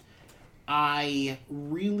 I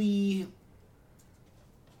really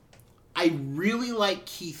like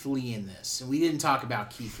Keith Lee in this, and we didn't talk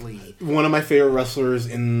about Keith Lee. One of my favorite wrestlers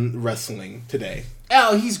in wrestling today.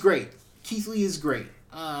 Oh, he's great. Keith Lee is great.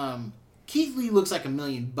 Keith Lee looks like $1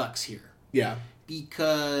 million here. Yeah.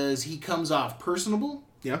 Because he comes off personable.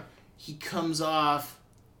 Yeah. He comes off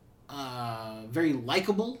very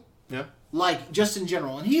likable. Yeah. Like, just in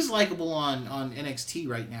general. And he's likable on NXT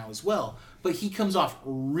right now as well. But he comes off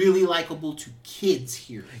really likable to kids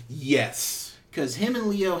here. Yes. Because him and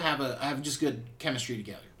Leo have just good chemistry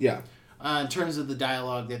together. Yeah. In terms of the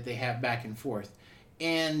dialogue that they have back and forth.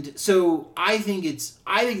 And so I think it's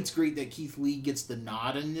great that Keith Lee gets the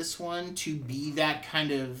nod in this one to be that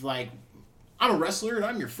kind of like, I'm a wrestler and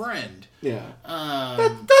I'm your friend. Yeah.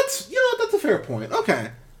 That's a fair point. Okay.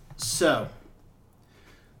 So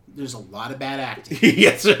there's a lot of bad acting.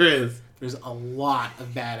 Yes, there is. There's a lot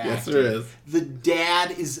of bad acting. Yes, there is. The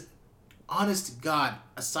dad is, honest to God,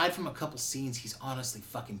 aside from a couple scenes, he's honestly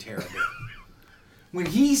fucking terrible. When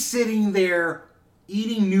he's sitting there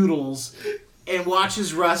eating noodles and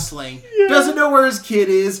watches wrestling, doesn't know where his kid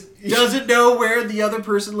is, doesn't know where the other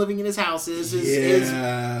person living in his house is, his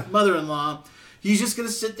mother-in-law. He's just going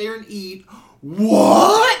to sit there and eat.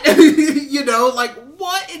 What? Like,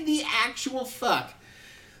 what in the actual fuck?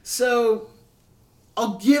 So,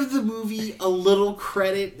 I'll give the movie a little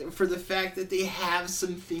credit for the fact that they have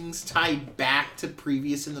some things tied back to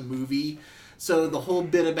previous in the movie. So the whole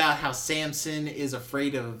bit about how Samson is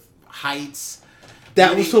afraid of heights.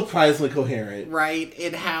 That was surprisingly coherent. Right,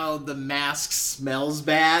 and how the mask smells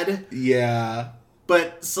bad. Yeah.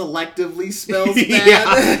 But selectively smells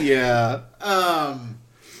bad. Yeah.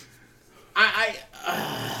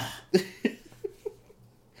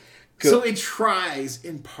 So it tries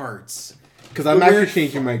in parts. Because I'm actually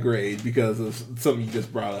changing my grade because of something you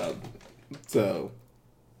just brought up. So.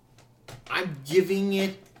 I'm giving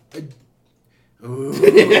it a...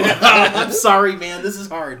 I'm sorry, man. This is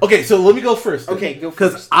hard. Okay, so let me go first. Okay, go first.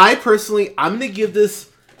 Because I personally, I'm going to give it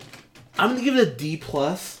a D+.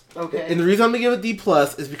 Okay. And the reason I'm going to give it a D+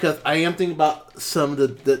 is because I am thinking about some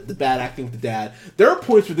of the bad acting with the dad. There are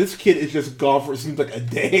points where this kid is just gone for, it seems like, a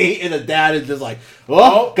day, and the dad is just like,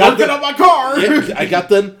 got to get out my car. Yeah, I got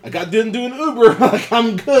done doing Uber. Like,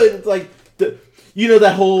 I'm good. It's like,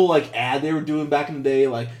 that whole, like, ad they were doing back in the day,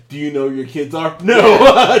 like, do you know who your kids are? No.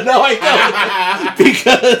 No, I don't.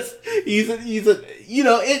 Because he's a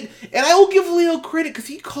and I will give Leo credit because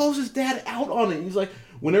he calls his dad out on it. He's like,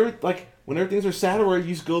 whenever things are sad or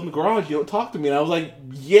you just go in the garage, you don't talk to me. And I was like,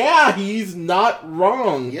 yeah, he's not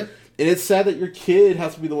wrong. Yep. And it's sad that your kid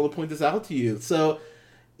has to be the one to point this out to you. So,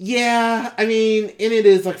 yeah, I mean, and it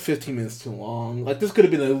is like 15 minutes too long. Like, this could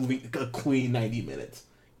have been a clean 90 minutes.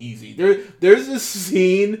 Easy. There's this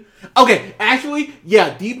scene. Okay, actually,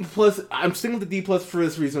 yeah, D+. I'm sticking with the D+ for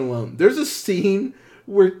this reason alone. There's a scene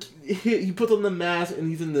where he puts on the mask and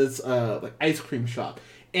he's in this like ice cream shop.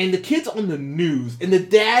 And the kid's on the news, and the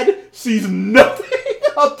dad sees nothing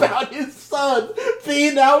about his son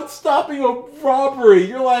being out stopping a robbery.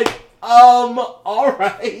 You're like, All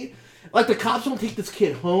right. Like, the cops don't take this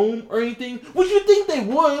kid home or anything. Would you think they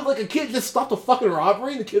would? Like, a kid just stopped a fucking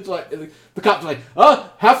robbery, and the kid's like, the cops are like,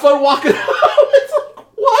 have fun walking home. It's like,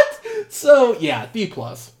 what? So, yeah, D+.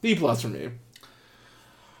 D+ for me.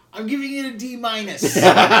 I'm giving it a D-.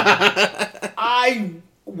 I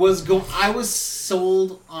was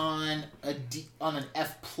sold on an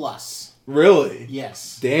F+. Really?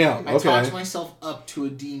 Yes. Damn. I talked myself up to a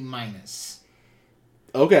D-.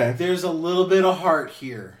 Okay. There's a little bit of heart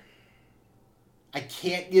here. I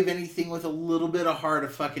can't give anything with a little bit of heart a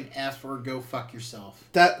fucking F or go fuck yourself.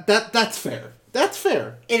 That's fair. That's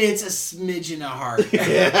fair. And it's a smidgen of heart.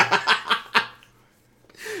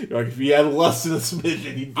 Like, if you had less than a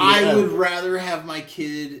smidgen, you'd be I would rather have my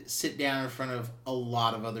kid sit down in front of a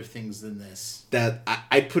lot of other things than this.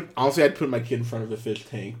 I'd put my kid in front of a fish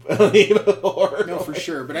tank. No, for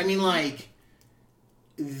sure. But I mean, like,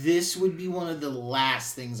 this would be one of the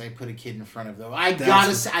last things I put a kid in front of, though. I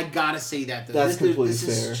gotta say that, though. That's completely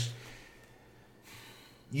fair.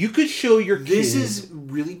 You could show your kid. This is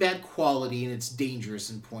really bad quality, and it's dangerous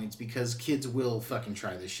in points because kids will fucking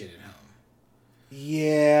try this shit at home.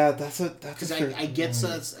 Yeah, that's because I get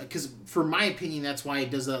because for my opinion, that's why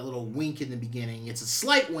it does that little wink in the beginning. It's a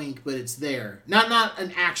slight wink, but it's there. Not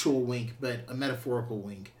an actual wink, but a metaphorical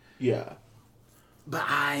wink. Yeah. But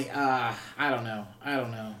I don't know.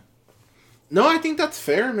 No, I think that's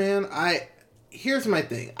fair, man. Here's my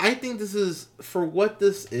thing. I think this is, for what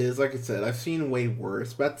this is, like I said, I've seen way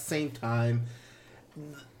worse, but at the same time,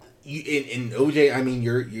 in OJ, I mean,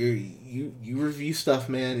 you review stuff,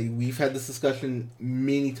 man. We've had this discussion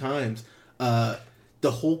many times. The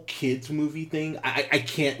whole kids movie thing, I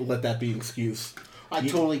can't let that be an excuse. I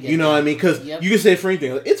totally get it. You know what I mean? Because you can say for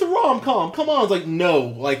anything, like, it's a rom-com, come on. It's like, no.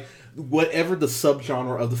 Like, whatever the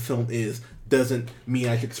subgenre of the film is, doesn't mean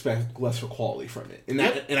I should expect lesser quality from it. And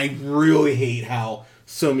and I really hate how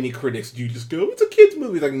so many critics do just go, it's a kids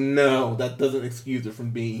movie. Like, no, that doesn't excuse it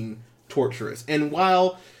from being torturous. And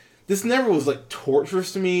while this never was, like,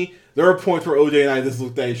 torturous to me, there are points where OJ and I just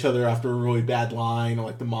looked at each other after a really bad line, or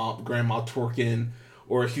like the grandma twerking,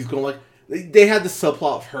 or she's going like, they had the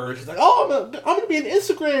subplot of her, she's like, oh, I'm gonna be an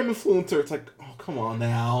Instagram influencer. It's like, oh, come on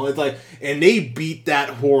now. It's like, and they beat that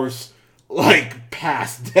horse like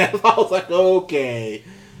past death. I was like, okay.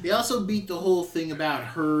 They also beat the whole thing about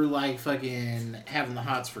her like fucking having the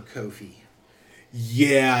hots for Kofi.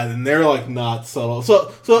 Yeah, and they're like not subtle.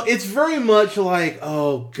 So it's very much like,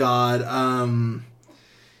 oh god,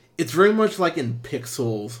 it's very much like in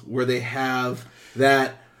Pixels, where they have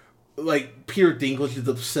that, like, Peter Dinklage is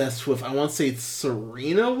obsessed with, I want to say it's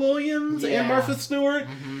Serena Williams and Martha Stewart.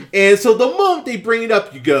 Mm-hmm. And so the moment they bring it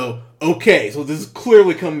up, you go, okay, so this is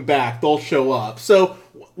clearly coming back. They'll show up. So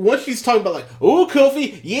once she's talking about, like, oh,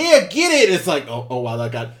 Kofi, yeah, get it. It's like, oh wow,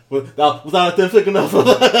 that was not authentic enough.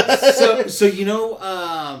 so you know,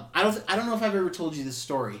 I don't know if I've ever told you this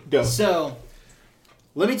story. Go. So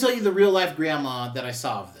let me tell you the real life grandma that I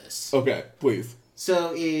saw of this. Okay, please.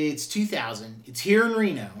 So it's 2000. It's here in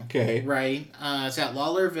Reno. Okay. Right? It's at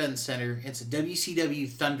Lawler Event Center. It's a WCW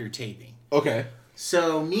Thunder taping. Okay.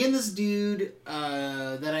 So me and this dude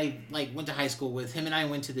that I went to high school with, him and I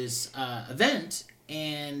went to this event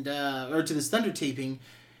and or to this Thunder taping.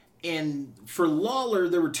 And for Lawler,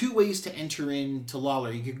 there were two ways to enter into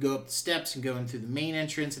Lawler. You could go up the steps and go in through the main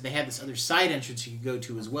entrance, and they had this other side entrance you could go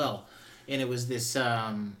to as well. And it was this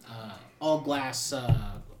all glass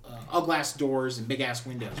doors and big ass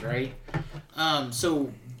windows, right?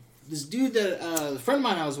 So this dude that a friend of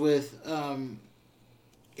mine I was with,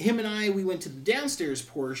 him and I, we went to the downstairs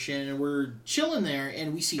portion and we're chilling there,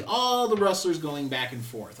 and we see all the wrestlers going back and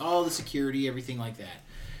forth, all the security, everything like that.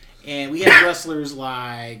 And we had wrestlers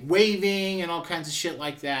like waving and all kinds of shit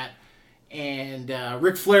like that. And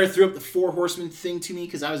Ric Flair threw up the Four Horsemen thing to me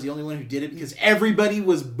because I was the only one who did it, because everybody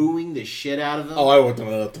was booing the shit out of him. Oh, I wouldn't have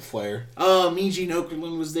done that to Flair. Mean Gene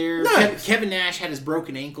Okerlund was there. Nice. Kevin Nash had his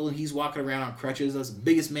broken ankle and he's walking around on crutches. That was the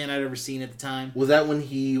biggest man I'd ever seen at the time. Was that when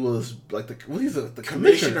he was like the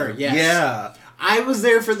commissioner? Yes. Yeah. I was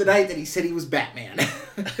there for the night that he said he was Batman.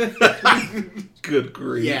 Good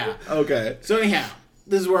grief. Yeah. Okay. So anyhow,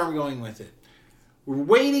 this is where I'm going with it. We're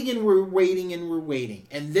waiting and we're waiting and we're waiting.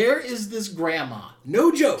 And there is this grandma.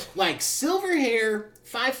 No joke. Like silver hair,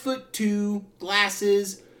 5'2",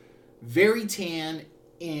 glasses, very tan,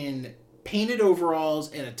 in painted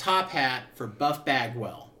overalls and a top hat for Buff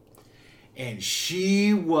Bagwell. And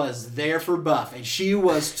she was there for Buff. And she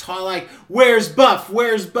was like, where's Buff?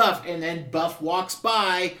 Where's Buff? And then Buff walks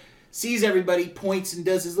by, sees everybody, points and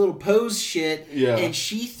does his little pose shit. Yeah. And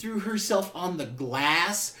she threw herself on the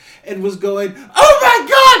glass and was going, oh my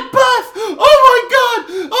God, Buff! Oh my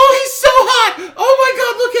God! Oh, he's oh my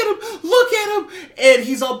God, look at him. And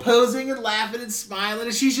he's all posing and laughing and smiling,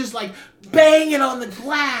 and she's just like banging on the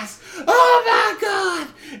glass. Oh my God.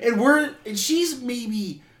 And she's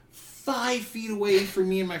maybe 5 feet away from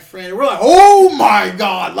me and my friend. And we're like, oh my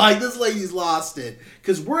God, like this lady's lost it.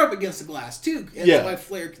 Because we're up against the glass too. And that's why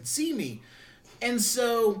Flair could see me. And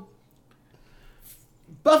so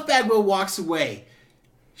Buff Bagwell walks away.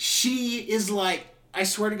 She is like, I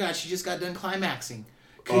swear to God, she just got done climaxing.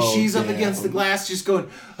 Because she's up against the glass just going,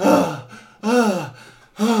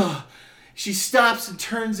 She stops and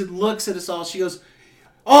turns and looks at us all. She goes,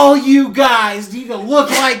 all you guys need to look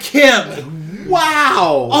like him.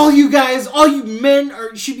 Wow. All you guys, all you men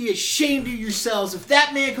should be ashamed of yourselves. If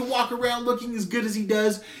that man can walk around looking as good as he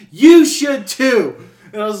does, you should too.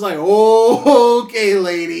 And I was like, oh, okay,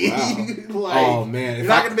 lady. Wow. Like, oh, man. You're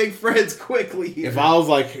not going to make friends quickly here. If I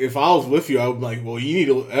was with you, I would be like, well, you need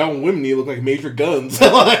to, women need to look like Major Guns.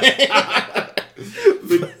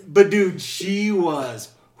 but dude, she was,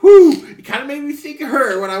 it kind of made me think of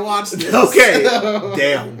her when I watched this. Okay.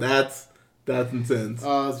 Damn, that's intense.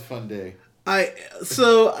 Oh, it was a fun day. Just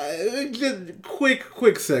quick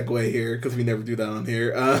segue here, because we never do that on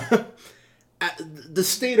here. The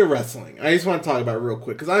state of wrestling. I just want to talk about it real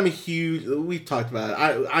quick, because we've talked about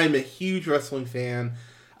it. I'm a huge wrestling fan.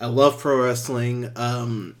 I love pro wrestling.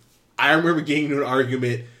 I remember getting into an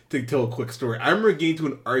argument, to tell a quick story. I remember getting into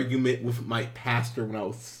an argument with my pastor when I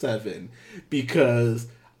was 7, because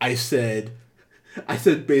I said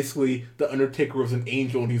basically the Undertaker was an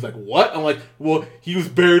angel, and he's like, what? I'm like, well, he was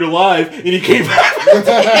buried alive, and he came back.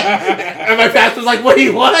 And my pastor's like,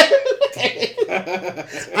 wait, what?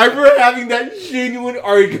 I remember having that genuine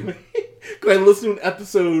argument because I listened to an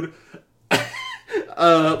episode,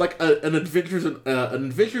 an Adventures in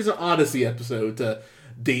Odyssey episode, to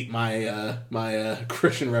date my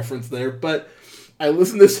Christian reference there. But I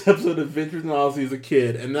listened to this episode of Adventures in Odyssey as a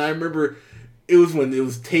kid, and I remember it was when it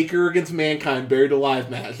was Taker against Mankind, buried alive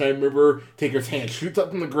match. And I remember Taker's hand shoots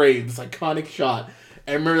up from the grave, this iconic shot.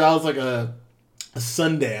 I remember that was like a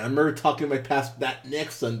Sunday. I remember talking to my pastor that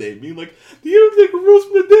next Sunday, being like, the Undertaker rose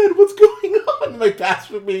from the dead, what's going on? And my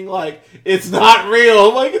pastor being like, it's not real.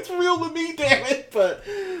 I'm like, it's real to me, damn it. But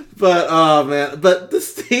oh man, but the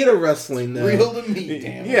state of wrestling though. Real to me,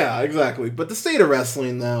 damn it. Yeah, exactly. But the state of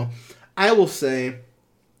wrestling though, I will say,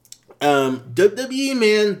 WWE,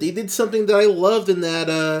 man, they did something that I loved in that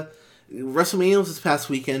WrestleMania this past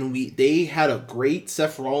weekend. They had a great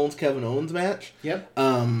Seth Rollins Kevin Owens match. Yep.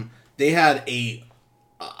 They had a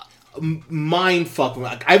mind fuck.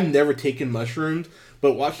 Like, I've never taken mushrooms,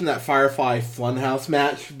 but watching that Firefly Funhouse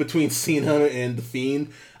match between Cena and The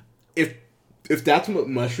Fiend, if that's what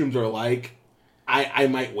mushrooms are like, I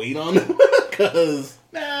might wait on them because.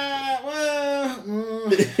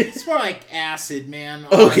 It's more like acid, man.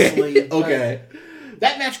 Honestly. Okay.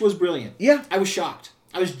 That match was brilliant. Yeah. I was shocked.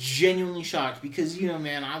 I was genuinely shocked because,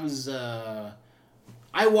 man,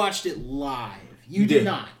 I watched it live. You did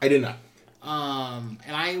not. I did not. And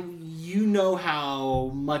you know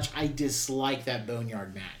how much I dislike that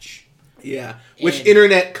Boneyard match. Yeah.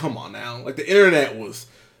 Internet, come on now. Like, the internet was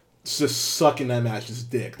just sucking that match's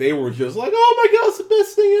dick. They were just like, oh my God, it's the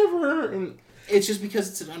best thing ever. And it's just because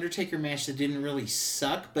it's an Undertaker match that didn't really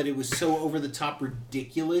suck, but it was so over the top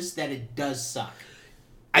ridiculous that it does suck.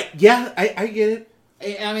 I get it.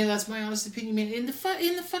 I mean, that's my honest opinion, man. And the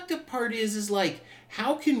fucked up part is like,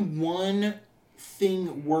 how can one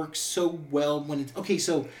thing work so well when it's okay?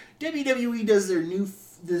 So WWE does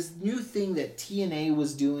this new thing that TNA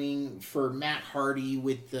was doing for Matt Hardy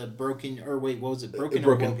with the Broken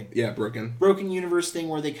Universe thing,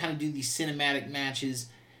 where they kind of do these cinematic matches.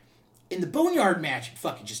 In the Boneyard match, it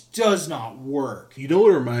fucking just does not work. You know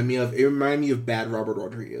what it reminded me of? It reminded me of Bad Robert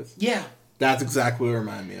Rodriguez. Yeah. That's exactly what it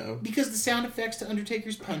reminded me of. Because the sound effects to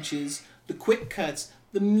Undertaker's punches, the quick cuts,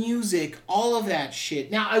 the music, all of that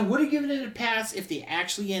shit. Now, I would have given it a pass if they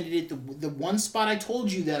actually ended it the one spot I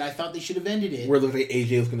told you that I thought they should have ended it. Where it looked like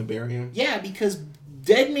AJ was going to bury him? Yeah, because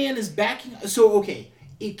Deadman is backing. So, okay,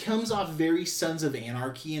 it comes off very Sons of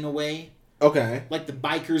Anarchy in a way. Okay. Like the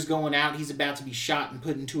biker's going out, he's about to be shot and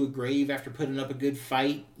put into a grave after putting up a good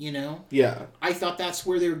fight, Yeah. I thought that's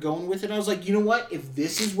where they were going with it. I was like, you know what? If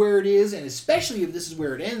this is where it is, and especially if this is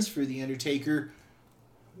where it ends for The Undertaker,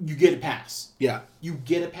 you get a pass. Yeah. You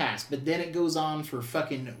get a pass. But then it goes on for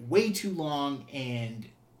fucking way too long, and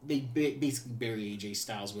they basically bury AJ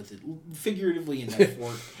Styles with it, figuratively and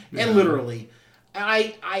metaphor, and literally.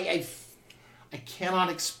 I cannot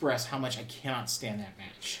express how much I cannot stand that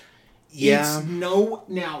match. Yeah.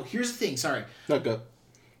 Now, here's the thing. Sorry. No, go.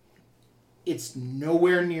 It's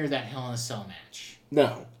nowhere near that Hell in a Cell match.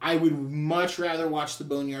 No. I would much rather watch the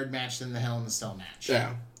Boneyard match than the Hell in the Cell match.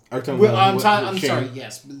 Yeah. I'm sorry,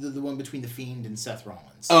 yes. The one between The Fiend and Seth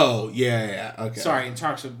Rollins. Oh, yeah. Okay. Sorry, in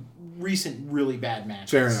talks of recent really bad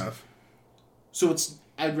matches. Fair enough. So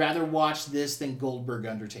I'd rather watch this than Goldberg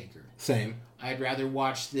Undertaker. Same. I'd rather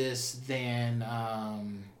watch this than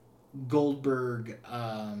Goldberg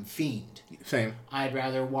Fiend. Same. I'd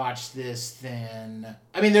rather watch this than...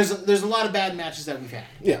 I mean, there's a lot of bad matches that we've had.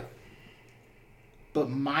 Yeah. But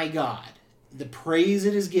my God, the praise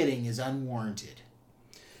it is getting is unwarranted.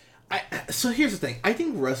 So here's the thing. I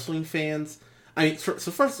think wrestling fans...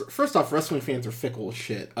 first off, wrestling fans are fickle as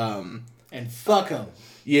shit. And fuck them.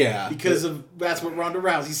 Yeah. Because that's what Ronda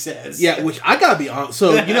Rousey says. Yeah, which I gotta be honest.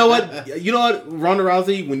 So, you know what? Ronda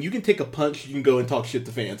Rousey, when you can take a punch, you can go and talk shit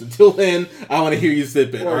to fans. Until then, I want to hear you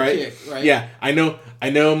zip it, or alright? Kick, right? Yeah, I know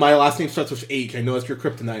my last name starts with H. I know it's your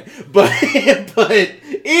kryptonite. But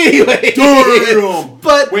anyway. Damn!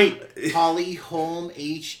 But... Wait. Holly Holm,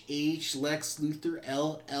 HH, Lex Luthor,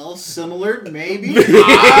 LL, similar, maybe? Did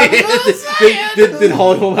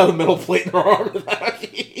Holly Holm have a metal plate in her arm?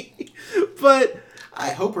 But...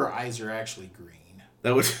 I hope her eyes are actually green.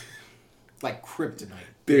 That would... Like kryptonite.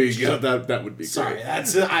 There you go. That would be great. Sorry,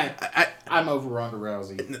 I'm over Ronda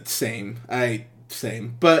Rousey.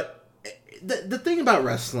 Same. But the thing about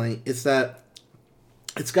wrestling is that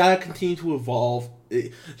it's got to continue to evolve.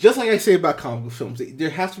 Just like I say about comic book films, there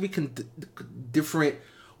has to be different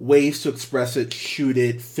ways to express it, shoot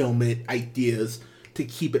it, film it, ideas to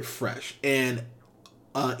keep it fresh. And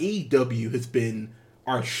AEW has been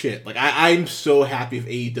our shit. Like I'm so happy with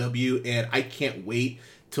AEW, and I can't wait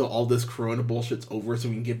till all this Corona bullshit's over so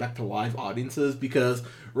we can get back to live audiences, because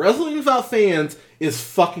wrestling without fans is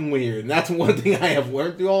fucking weird. And that's one thing I have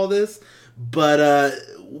learned through all this. But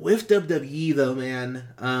with WWE though,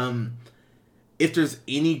 man, if there's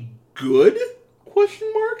any good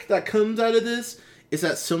question mark that comes out of this, is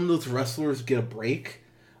that some of those wrestlers get a break.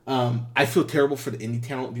 I feel terrible for the indie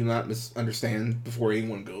talent. Do not misunderstand before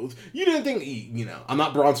anyone goes. You didn't think, I'm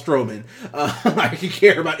not Braun Strowman. I can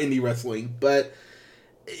care about indie wrestling, but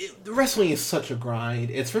wrestling is such a grind,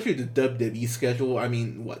 especially the WWE schedule. I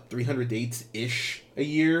mean, 300 dates-ish a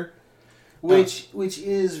year? Which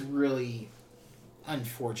is really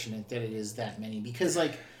unfortunate that it is that many, because,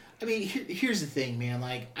 here's the thing, man.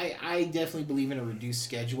 I definitely believe in a reduced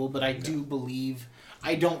schedule, but I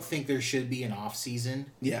don't think there should be an off-season.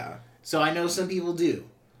 Yeah. So I know some people do.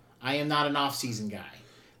 I am not an off-season guy.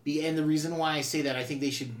 And the reason why I say that, I think they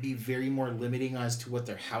should be very more limiting as to what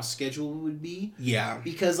their house schedule would be. Yeah.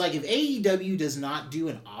 Because, if AEW does not do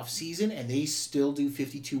an off-season and they still do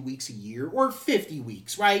 52 weeks a year, or 50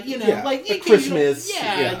 weeks, right? Christmas.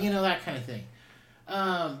 Yeah, that kind of thing.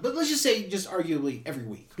 But let's just say, arguably, every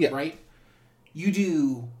week, right? You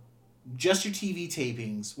do just your TV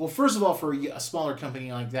tapings. Well, first of all, for a smaller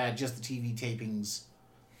company like that, just the TV tapings,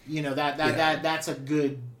 that's a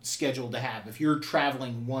good schedule to have if you're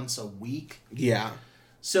traveling once a week. Yeah.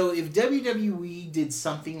 So if WWE did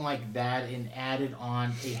something like that and added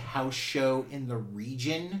on a house show in the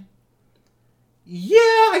region... Yeah,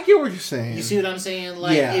 I get what you're saying. You see what I'm saying? For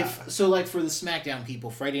the SmackDown people,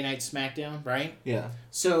 Friday Night SmackDown, right? Yeah.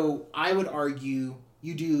 So I would argue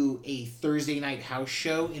you do a Thursday night house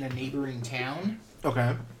show in a neighboring town.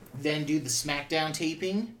 Okay. Then do the SmackDown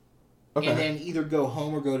taping. Okay. And then either go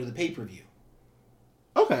home or go to the pay-per-view.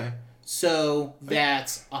 Okay. So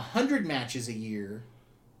that's 100 matches a year,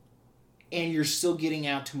 and you're still getting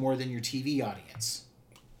out to more than your TV audience.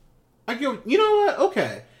 I go. You know what?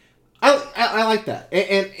 Okay. I like that.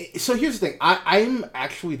 And so here's the thing. I'm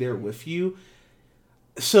actually there with you.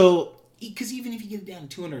 So... Because even if you get it down to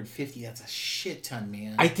 250, that's a shit ton,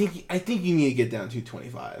 man. I think you need to get down to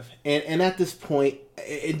 225. And at this point,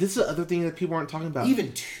 and this is the other thing that people aren't talking about.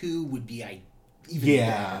 Even 2 would be even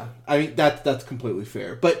better. I mean, that's completely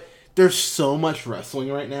fair. But there's so much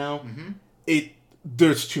wrestling right now. Mm-hmm.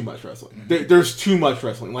 There's too much wrestling. Mm-hmm. There's too much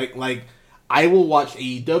wrestling. Like I will watch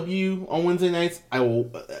AEW on Wednesday nights.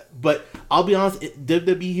 But I'll be honest,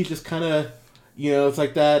 WWE is just kind of, it's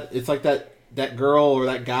like that. It's like that girl or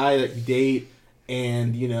that guy that you date,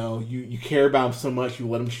 and you care about him so much, you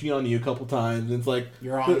let him cheat on you a couple times, and it's like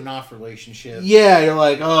you're on and off relationship. Yeah, you're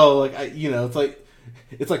like,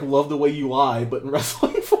 it's like Love the Way You Lie, but in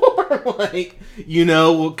wrestling form,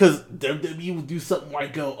 because WWE will do something where I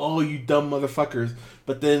go, oh, you dumb motherfuckers,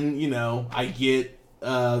 but then I get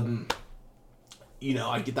I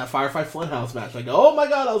get that Firefly Funhouse match. I go, oh my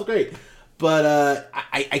god, that was great. But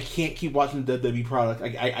I can't keep watching the WWE product.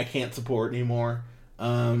 I can't support it anymore.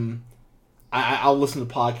 I'll listen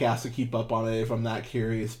to podcasts to keep up on it if I'm that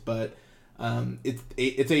curious. But It's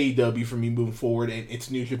AEW for me moving forward, and it's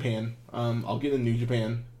New Japan. I'll get into New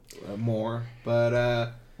Japan more, but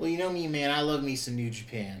well, you know me, man. I love me some New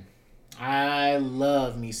Japan. I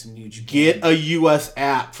love me some New Japan. Get a US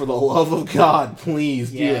app, for the love of God,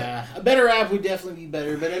 please. Yeah, a better app would definitely be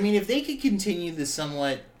better. But I mean, if they could continue the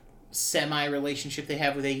somewhat semi-relationship they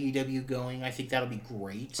have with AEW going, I think that'll be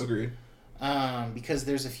great. Agreed. Because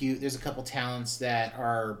there's a couple talents that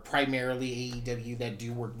are primarily AEW that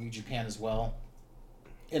do work New Japan as well,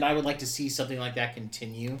 and I would like to see something like that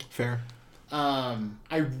continue. Fair.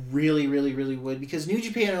 I really, really, really would, because New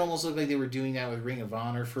Japan, it almost looked like they were doing that with Ring of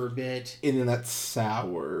Honor for a bit. And then that's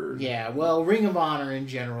sour. Yeah, well, Ring of Honor in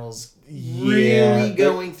general's really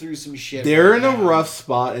going through some shit. They're in a rough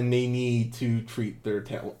spot, and they need to treat their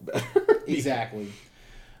talent better. Exactly.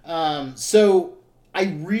 So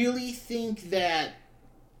I really think that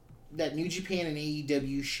New Japan and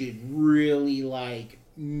AEW should really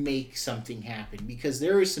make something happen, because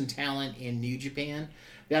there is some talent in New Japan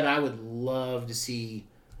that I would love to see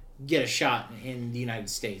get a shot in the United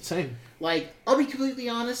States. Same. I'll be completely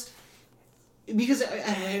honest, because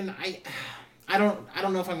I don't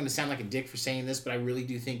know if I'm going to sound like a dick for saying this, but I really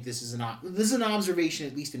do think this is an observation,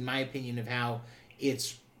 at least in my opinion, of how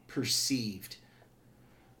it's perceived.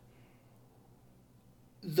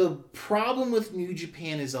 The problem with New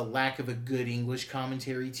Japan is a lack of a good English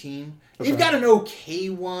commentary team. Okay. They've got an okay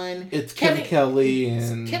one. It's Kevin Kelly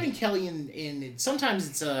and sometimes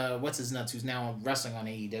it's what's his nuts, who's now wrestling on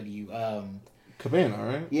AEW. Cabana,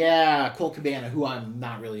 right? Yeah, Colt Cabana, who I'm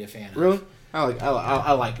not really a fan of. Really?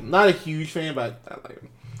 I like him. Not a huge fan, but I like him.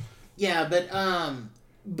 Yeah,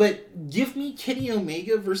 but give me Kenny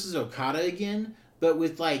Omega versus Okada again, but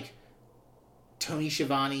with Tony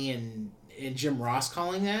Schiavone and Jim Ross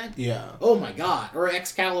calling that. Yeah. Oh my God. Or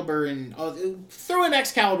Excalibur and throw in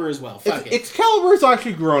Excalibur as well. Fuck it. Excalibur's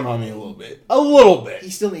actually grown on me a little bit. A little bit. He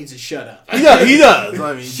still needs to shut up. He does.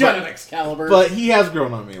 I mean, shut up, Excalibur. But he has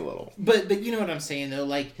grown on me a little. But you know what I'm saying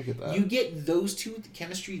though. You get those two with the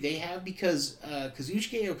chemistry they have, because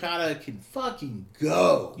Kazuchika Okada can fucking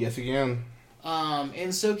go. Yes, he can.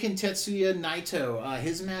 And so can Tetsuya Naito.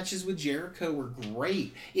 His matches with Jericho were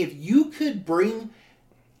great. If you could bring...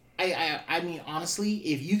 I mean, honestly,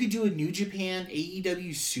 if you could do a New Japan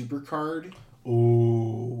AEW Supercard...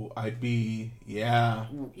 Ooh, I'd be... Yeah.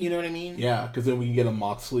 You know what I mean? Yeah, because then we can get a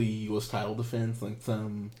Moxley US title defense,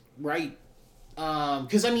 Right.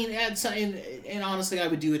 Because, I mean, and honestly, I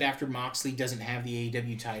would do it after Moxley doesn't have the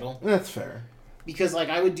AEW title. That's fair. Because,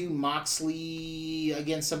 I would do Moxley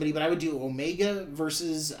against somebody, but I would do Omega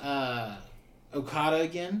versus Okada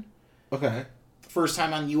again. Okay. First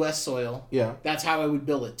time on U.S. soil. Yeah. That's how I would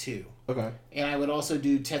bill it, too. Okay. And I would also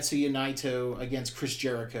do Tetsuya Naito against Chris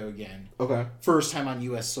Jericho again. Okay. First time on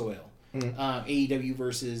U.S. soil. Mm-hmm. AEW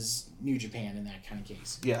versus New Japan in that kind of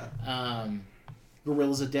case. Yeah.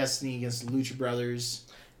 Guerrillas of Destiny against the Lucha Brothers.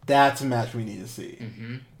 That's a match we need to see.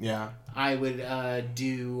 Mm-hmm. Yeah. I would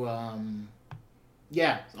do... all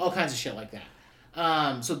kinds of shit like that.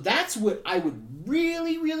 So that's what I would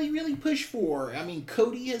really, really, really push for. I mean,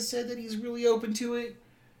 Cody has said that he's really open to it.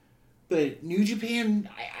 But New Japan,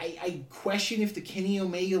 I question if the Kenny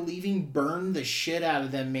Omega leaving burned the shit out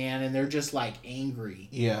of them, man, and they're just, angry.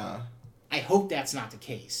 Yeah. I hope that's not the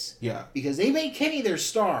case. Yeah. Because they made Kenny their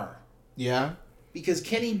star. Yeah. Because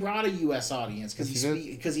Kenny brought a U.S. audience. Because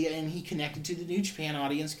he connected to the New Japan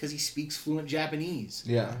audience because he speaks fluent Japanese.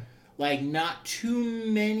 Yeah. Not too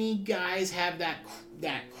many guys have that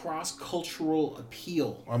cross-cultural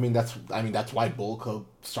appeal. I mean, that's why Bullet Club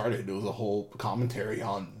started. It was a whole commentary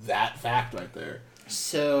on that fact right there.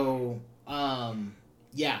 So,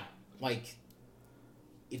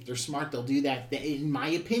 if they're smart, they'll do that. In my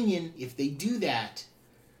opinion, if they do that,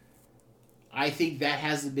 I think that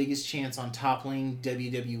has the biggest chance on toppling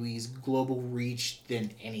WWE's global reach than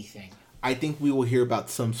anything. I think we will hear about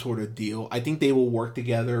some sort of deal. I think they will work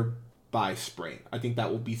together by spring. I think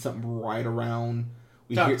that will be something right around...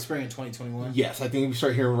 spring in 2021? Yes, I think we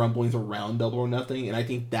start hearing rumblings around Double or Nothing, and I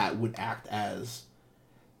think that would act as...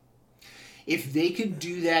 If they could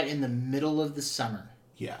do that in the middle of the summer.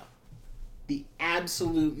 Yeah. The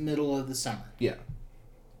absolute middle of the summer. Yeah.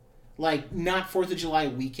 Not 4th of July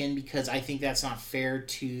weekend, because I think that's not fair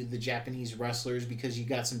to the Japanese wrestlers, because you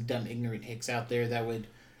got some dumb ignorant hicks out there that would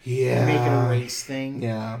make it a race thing.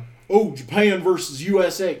 Yeah. Oh, Japan versus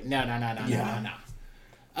USA. No.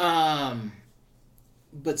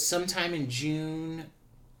 But sometime in June,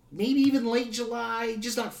 maybe even late July,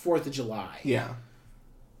 just not 4th of July. Yeah.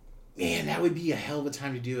 Man, that would be a hell of a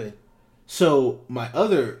time to do it. So, my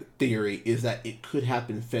other theory is that it could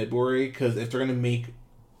happen in February, because if they're going to make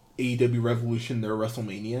AEW Revolution their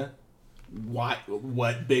WrestleMania,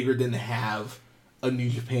 what bigger than to have a New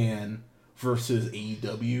Japan versus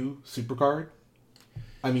AEW Supercard?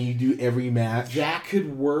 I mean, you do every match. That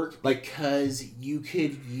could work because you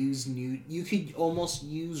could almost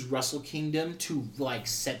use Wrestle Kingdom to like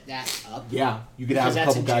set that up. Yeah, you could have a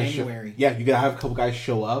couple guys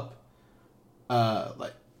show up.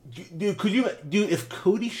 Could you do if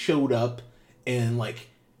Cody showed up and like,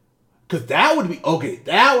 because that would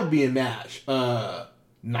be a match.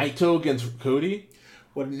 Naito against Cody.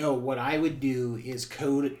 What I would do is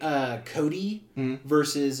Cody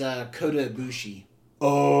versus Kota Ibushi.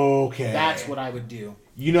 Okay. That's what I would do.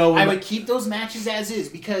 I would keep those matches as is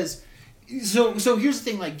because so here's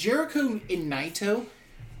the thing, like Jericho and Naito,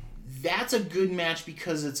 that's a good match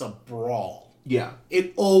because it's a brawl. Yeah.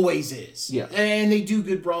 It always is. Yeah. And they do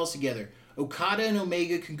good brawls together. Okada and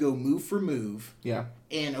Omega can go move for move. Yeah.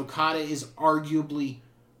 And Okada is arguably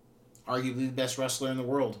the best wrestler in the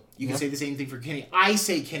world. You can say the same thing for Kenny. I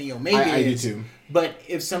say Kenny Omega I do too. But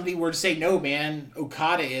if somebody were to say, no, man,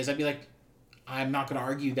 Okada is, I'd be like, I'm not going to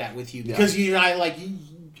argue that with you because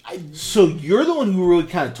So you're the one who really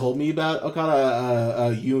kind of told me about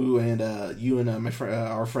Okada, you and my friend,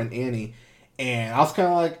 our friend Annie, and I was kind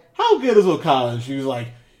of like, "How good is Okada?" And she was like,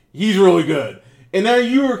 "He's really good." And then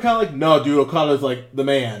you were kind of like, "No, dude, Okada's like the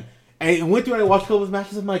man." And I went through and I watched a couple of his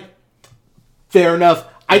matches. I'm like, fair enough.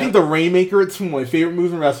 I think the Rainmaker, it's one of my favorite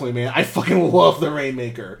moves in wrestling, man. I fucking love the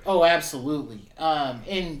Rainmaker. Oh, absolutely.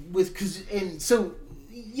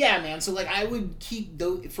 Yeah, man. So, like, I would keep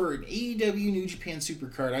those for an AEW New Japan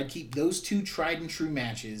Supercard. I'd keep those two tried and true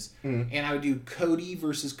matches, and I would do Cody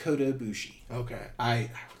versus Kota Ibushi. Okay, I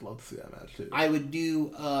would love to see that match too. I would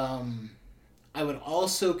do. I would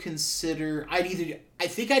also consider. I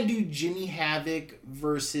think I'd do Jimmy Havoc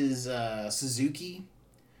versus Suzuki.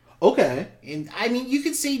 Okay. And I mean, you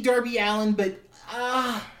could say Darby Allin, but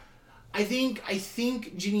I think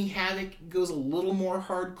Jimmy Havoc goes a little more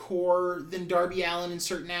hardcore than Darby Allin in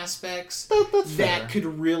certain aspects. That's fair. That could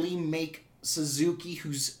really make Suzuki,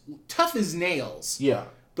 who's tough as nails,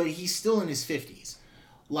 but he's still in his 50s.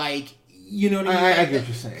 Like, you know what I mean? I get what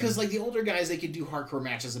you're saying. Because like the older guys, they could do hardcore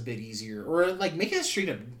matches a bit easier, or like make it a straight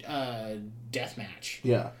up death match.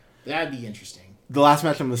 Yeah, that'd be interesting. The last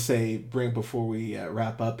match I'm gonna bring before we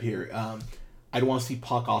wrap up here. I'd want to see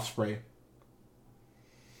Pac Ospreay.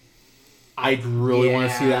 I'd really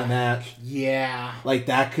want to see that match. Yeah. Like,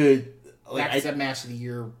 that could... That's a match of the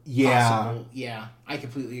year possible. Yeah. I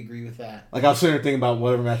completely agree with that. Like, I was sitting there thinking about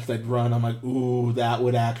whatever matches I'd run. I'm like, ooh, that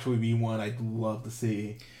would actually be one I'd love to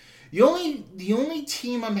see. The only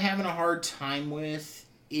team I'm having a hard time with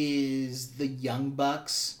is the Young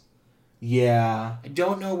Bucks. Yeah. I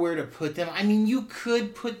don't know where to put them. I mean, you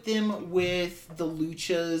could put them with the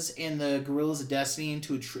Luchas and the Gorillas of Destiny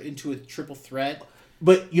into a triple threat.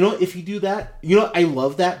 But, if you do that, I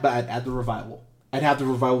love that, but I'd add the Revival. I'd have the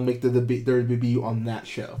Revival make their debut on that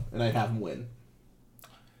show, and I'd have them win.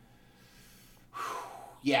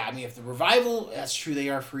 Yeah, I mean, if the Revival, that's true, they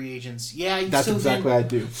are free agents. Yeah, that's exactly what I'd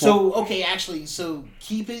do. So, okay, actually,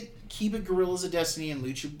 keep it Gorillas of Destiny and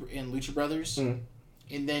Lucha Brothers, and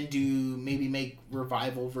then maybe make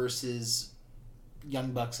Revival versus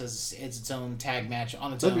Young Bucks as its own tag match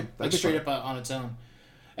on its own, like straight up on its own.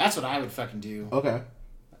 That's what I would fucking do. Okay.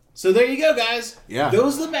 So there you go, guys. Yeah.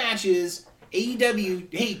 Those are the matches. AEW.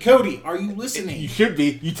 Hey, Cody, are you listening? You should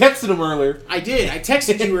be. You texted him earlier. I did. I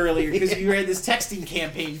texted you earlier because you had this texting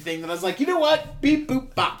campaign thing that I was like, you know what? Beep,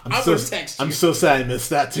 boop, bop. I'm going to text you. I'm so sad I missed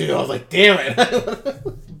that too. I was like, damn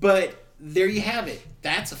it. But there you have it.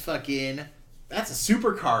 That's a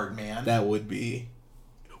super card, man. That would be.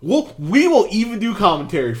 We will even do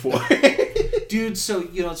commentary for it. Dude, so,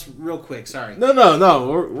 it's real quick, sorry. No.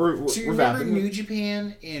 We're So you remember New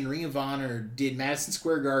Japan and Ring of Honor did Madison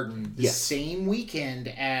Square Garden the same weekend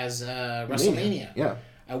as WrestleMania. Yeah.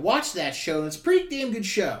 I watched that show, and it's a pretty damn good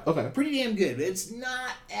show. Okay. Pretty damn good. It's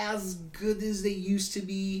not as good as they used to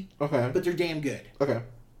be. Okay. But they're damn good. Okay.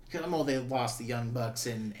 Because they lost the Young Bucks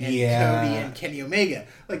and Cody and Kenny Omega.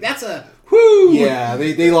 Like, that's a whoo. Yeah,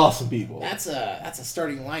 they lost some people. That's a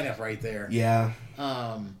starting lineup right there. Yeah.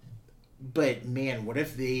 But man, what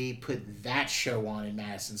if they put that show on in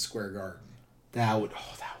Madison Square Garden? That would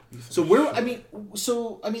be so where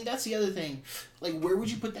show. I mean that's the other thing. Like, where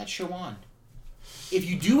would you put that show on? If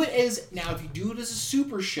you do it as a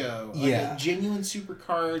super show, like a genuine super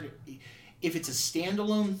card. If it's a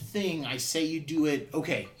standalone thing, I say you do it.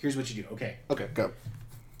 Okay, here's what you do. Okay, go.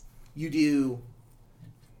 You do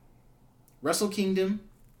Wrestle Kingdom,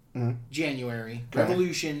 January, okay.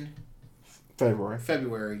 Revolution,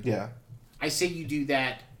 February. Yeah. I say you do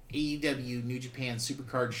that AEW New Japan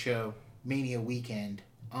Supercard show Mania weekend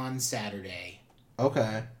on Saturday.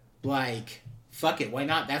 Okay. Like, fuck it. Why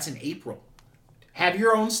not? That's in April. Have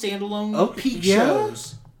your own standalone peak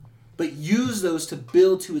shows, but use those to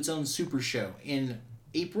build to its own super show in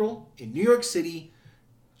April in New York City.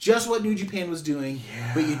 Just what New Japan was doing,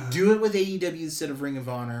 but you do it with AEW instead of Ring of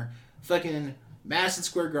Honor. Fucking Madison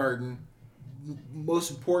Square Garden, most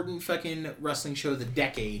important fucking wrestling show of the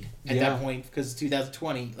decade at that point because it's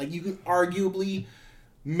 2020. Like, you could arguably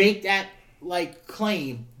make that like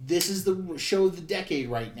claim. This is the show of the decade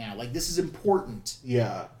right now. Like, this is important.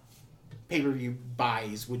 Yeah. Pay-per-view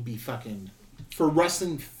buys would be fucking for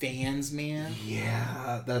wrestling fans, man.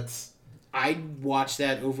 Yeah, that's. I'd watch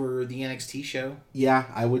that over the NXT show. Yeah,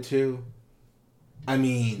 I would too. I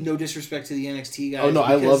mean... No disrespect to the NXT guys. Oh, no,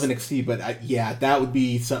 I love NXT, but that would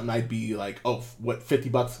be something I'd be like, oh, what,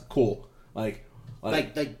 $50? Cool. Like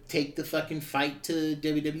take the fucking fight to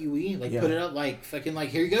WWE. Like, put it up, like, fucking, like,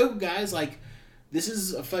 here you go, guys. Like, this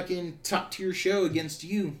is a fucking top-tier show against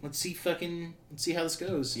you. Let's see how this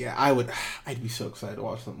goes. Yeah, I'd be so excited to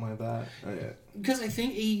watch something like that. Because I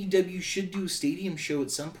think AEW should do a stadium show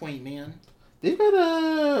at some point, man. They've got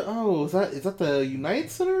is that the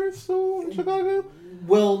United Center still in Chicago?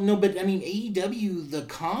 Well, no, but I mean AEW, the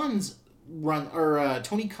Khans run, or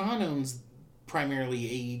Tony Khan owns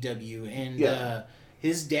primarily AEW, and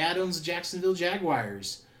his dad owns the Jacksonville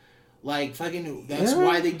Jaguars. Like, fucking, that's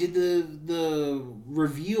why they did the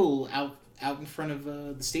reveal out in front of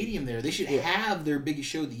the stadium there. They should have their biggest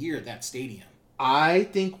show of the year at that stadium. I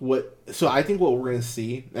think what we're going to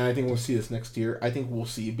see, and I think we'll see this next year, I think we'll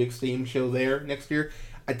see a big stadium show there next year.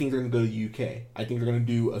 I think they're going to go to UK. I think they're going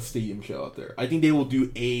to do a stadium show out there. I think they will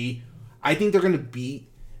do I think they're going to beat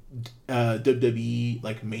WWE,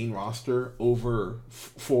 like, main roster over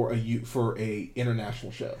for a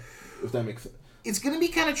international show, if that makes sense. It's going to be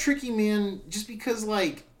kind of tricky, man, just because,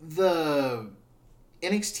 like, the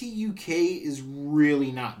NXT UK is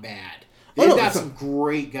really not bad. They've got some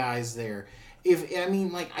great guys there. I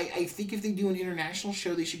think if they do an international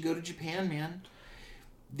show, they should go to Japan, man.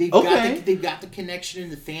 They've got the connection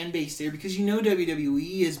and the fan base there because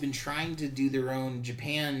WWE has been trying to do their own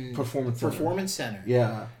Japan performance center.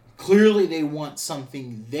 Yeah. Clearly, they want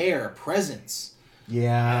something there, presence.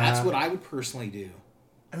 Yeah. And that's what I would personally do.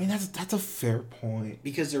 I mean, that's a fair point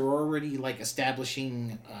because they're already like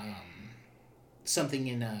establishing something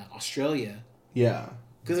in Australia. Yeah.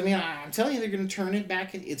 Because, I mean, I'm telling you, they're going to turn it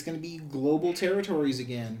back. It's going to be global territories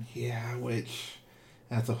again. Yeah, which,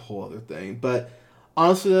 that's a whole other thing. But,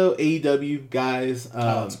 honestly, though, AEW, guys...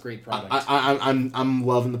 it's a great product. I'm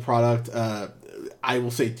loving the product. I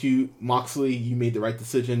will say, too, Moxley, you made the right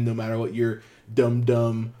decision, no matter what your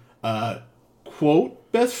dumb,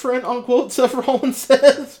 quote, best friend, unquote, Seth Rollins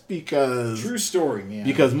says, because... True story, man.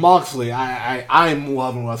 Because Moxley, I'm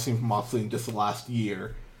loving what I've seen from Moxley in just the last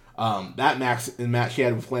year. That match she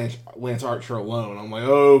had with Lance Archer alone, I'm like,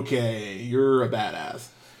 okay, you're a badass.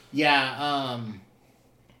 Yeah,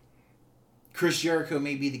 Chris Jericho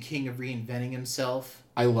may be the king of reinventing himself.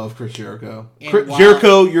 I love Chris Jericho.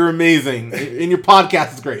 Jericho, you're amazing. And your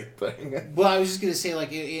podcast is great. Well, I was just going to say, like,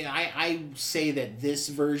 I say that this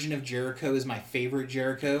version of Jericho is my favorite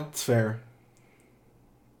Jericho. It's fair.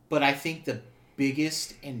 But I think the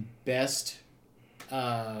biggest and best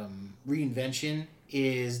reinvention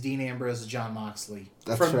is Dean Ambrose and Jon Moxley.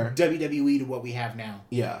 That's from fair. WWE to what we have now.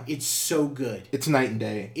 Yeah. It's so good. It's night and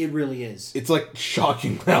day. It really is. It's like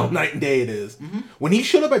shocking how night and day it is. Mm-hmm. When he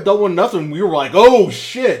showed up at Double or Nothing, we were like, oh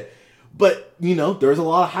shit. But, there's a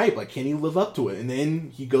lot of hype. Like, can he live up to it? And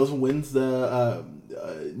then he goes and wins the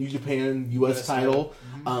New Japan US title.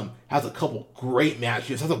 Mm-hmm. Has a couple great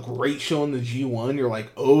matches. Has a great show in the G1. You're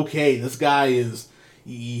like, okay, this guy is...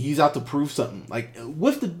 He's out to prove something. Like,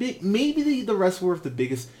 with maybe the wrestler with the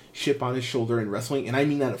biggest chip on his shoulder in wrestling, and I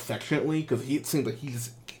mean that affectionately, because it seems like he's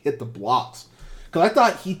hit the blocks. Because I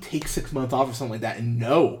thought he'd take 6 months off or something like that, and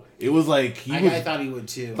no. It was like... I thought he would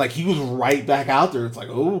too. Like, he was right back out there. It's like,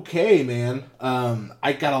 okay, man.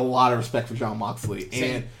 I got a lot of respect for Jon Moxley.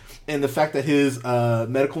 Same. And the fact that his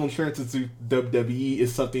medical insurance is through WWE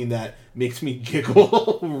is something that makes me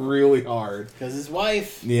giggle really hard. Because his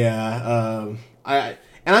wife. Yeah.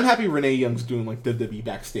 I'm happy Renee Young's doing like WWE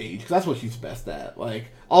backstage because that's what she's best at. Like,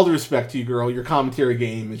 all the respect to you, girl. Your commentary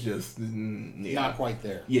game is just not quite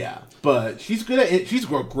there. Yeah, but she's good at it. She's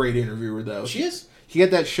a great interviewer though. She is. She had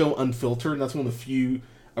that show Unfiltered, and that's one of the few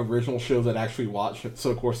original shows that I actually watched. So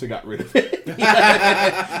of course they got rid of it.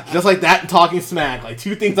 Just like that and Talking Smack, like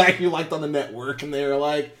two things I actually liked on the network, and they were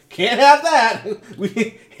like, can't have that.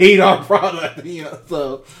 We hate our product,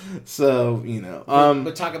 So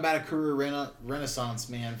But talk about a career renaissance,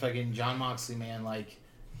 man. Fucking Jon Moxley, man. Like,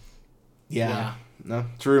 yeah. no,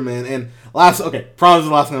 true, man. And promise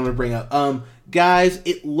the last thing I'm gonna bring up. Guys,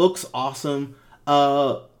 it looks awesome.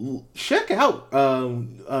 Check out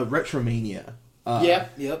Retromania.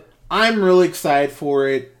 Yep. I'm really excited for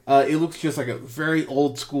it. It looks just like a very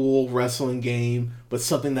old school wrestling game, but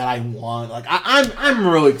something that I want. Like I'm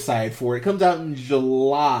really excited for it. It comes out in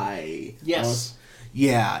July. Yes.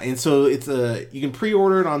 Yeah, and so it's you can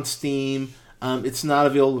pre-order it on Steam. It's not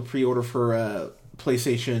available to pre-order for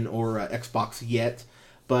PlayStation or Xbox yet,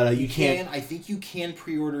 but you can. I think you can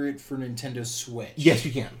pre-order it for Nintendo Switch. Yes,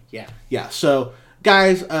 you can. Yeah. So,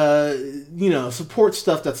 guys, support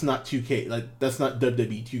stuff that's not 2K, like that's not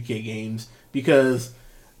WWE 2K games, because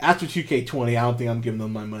after 2K20, I don't think I'm giving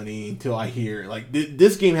them my money until I hear like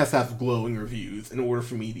this game has to have glowing reviews in order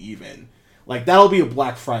for me to even like that'll be a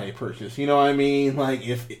Black Friday purchase. You know what I mean? Like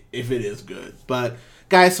if it is good, but.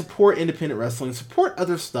 Guys, support independent wrestling. Support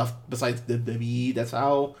other stuff besides WWE. That's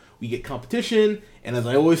how we get competition. And as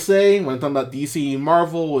I always say, when I'm talking about DC and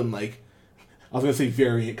Marvel and, like, I was going to say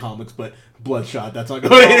variant comics, but Bloodshot, that's not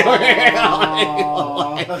going anywhere.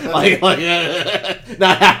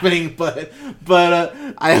 Not happening, but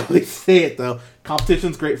I always say it, though.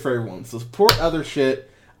 Competition's great for everyone. So support other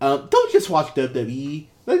shit. Don't just watch WWE.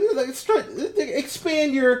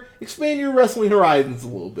 Expand your wrestling horizons a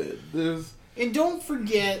little bit. And don't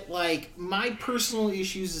forget, like, my personal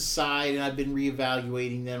issues aside, and I've been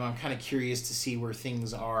reevaluating them, I'm kind of curious to see where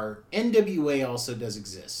things are. NWA also does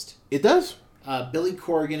exist. It does? Billy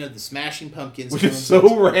Corgan of the Smashing Pumpkins. Which is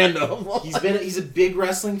so random. He's a big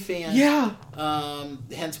wrestling fan. Yeah.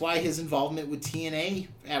 Hence why his involvement with TNA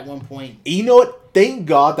at one point. You know what? Thank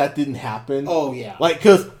God that didn't happen. Oh, yeah. Like,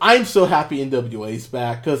 because I'm so happy NWA's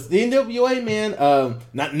back. Because the NWA, man,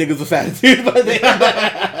 not niggas with attitude, but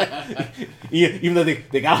even though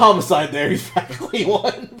they got Homicide there, he's practically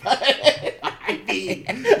one. I mean,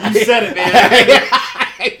 you said it, man.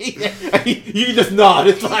 You can just nod.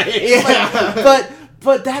 It's like,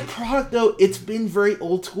 but that product though, it's been very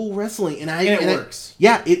old school wrestling, and it works.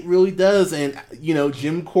 Yeah, it really does. And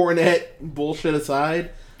Jim Cornette bullshit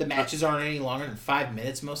aside, the matches aren't any longer than 5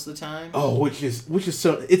 minutes most of the time. Oh, which is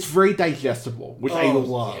so it's very digestible, which I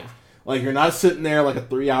love. Yeah. Like you're not sitting there like a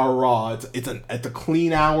 3-hour Raw. It's a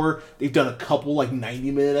clean hour. They've done a couple like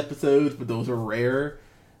 90-minute episodes, but those are rare.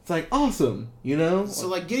 It's like awesome, So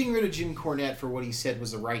like getting rid of Jim Cornette for what he said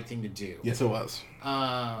was the right thing to do. Yes, it was.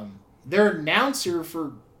 Their announcer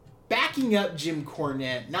for backing up Jim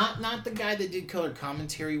Cornette, not the guy that did color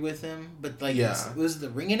commentary with him, but like it was the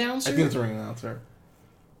ring announcer. I think it's the ring announcer.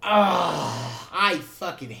 Oh, I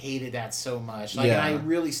fucking hated that so much. Like, and I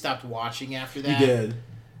really stopped watching after that. You did.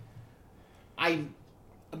 I'm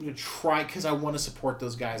gonna try because I want to support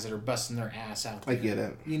those guys that are busting their ass out there. I get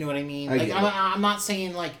it. You know what I mean? I'm not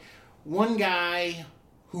saying like one guy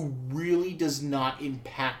who really does not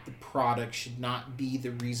impact the product should not be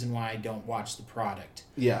the reason why I don't watch the product.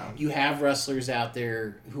 Yeah. You have wrestlers out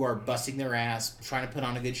there who are busting their ass, trying to put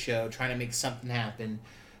on a good show, trying to make something happen.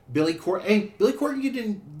 Billy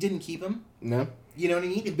Corgan didn't keep him. No. You know what I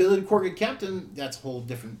mean? If Billy Corgan kept him, that's a whole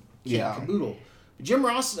different caboodle. Jim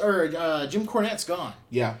Cornette's gone.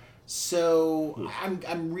 Yeah. So I'm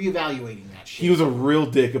reevaluating that shit. He was a real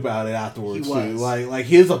dick about it afterwards too. Like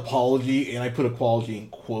his apology, and I put apology in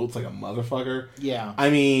quotes like a motherfucker. Yeah. I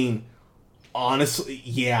mean, honestly,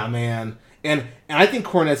 yeah, man. And I think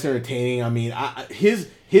Cornette's entertaining. I mean, his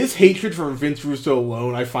hatred for Vince Russo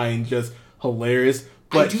alone, I find just hilarious.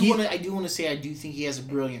 But I do want to say I do think he has a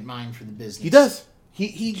brilliant mind for the business. He does.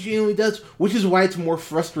 He genuinely does, which is why it's more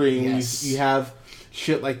frustrating when you have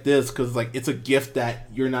shit like this, because like it's a gift that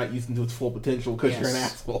you're not using to its full potential because you're an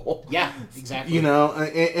asshole. Yeah, exactly.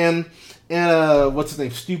 And what's his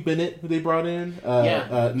name? Stu Bennett, who they brought in.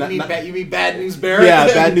 You mean Bad News Barrett? Yeah,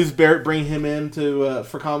 Bad News Barrett. Bring him in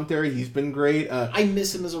for commentary. He's been great. I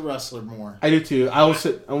miss him as a wrestler more. I do too. I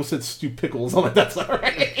almost said Stu Pickles. I'm like, that's all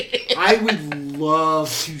right. I would love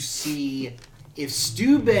to see if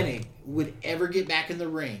Stu Bennett would ever get back in the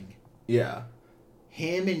ring. Yeah.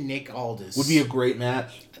 Him and Nick Aldis would be a great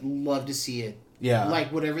match. I'd love to see it. Yeah.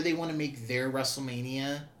 Like, whatever they want to make their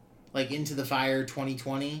WrestleMania, like Into the Fire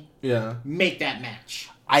 2020. Yeah. Make that match.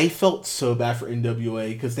 I felt so bad for NWA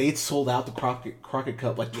because they had sold out the Crockett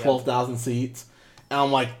Cup, like 12,000 seats. And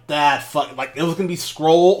I'm like, like, it was going to be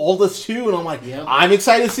Scroll, all this too. And I'm like, I'm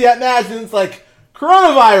excited to see that match. And it's like,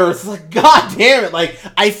 coronavirus. It's like, god damn it. Like,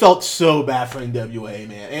 I felt so bad for NWA,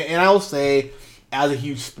 man. And I will say, as a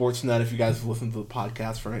huge sports nut, if you guys have listened to the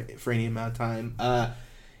podcast for any amount of time,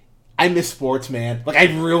 I miss sports, man. Like,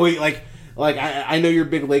 I really, I know you're a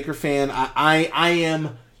big Laker fan. I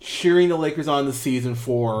am cheering the Lakers on this season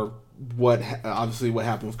for what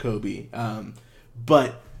happened with Kobe.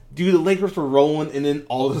 But dude, the Lakers were rolling, and then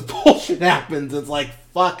all this bullshit happens. It's like,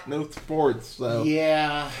 fuck, no sports. So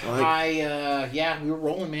yeah, we were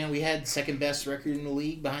rolling, man. We had second best record in the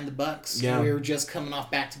league behind the Bucks. Yeah. We were just coming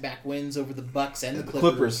off back-to-back wins over the Bucks and the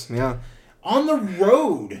Clippers. Yeah, on the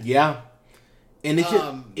road. Yeah, and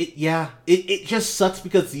it just sucks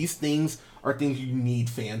because these things are things you need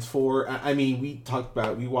fans for. I mean, we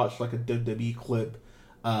watched like a WWE clip.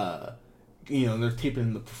 They're taping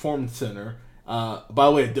in the Performance Center. By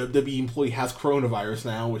the way, a WWE employee has coronavirus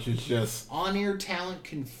now, which is just on-air talent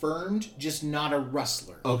confirmed, just not a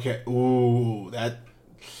wrestler. Okay.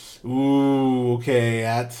 Okay.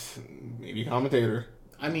 That's maybe a commentator.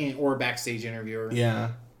 I mean, or a backstage interviewer.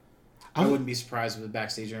 Yeah. I wouldn't be surprised with a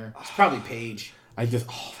backstage interviewer. It's probably Paige.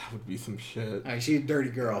 that would be some shit. She's a dirty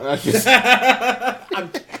girl.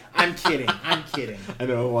 I'm kidding. I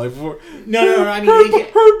know, like no. I mean,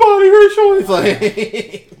 her body, her shoulders.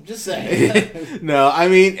 Like, I'm just saying. No, I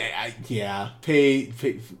mean, Paige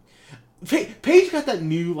got that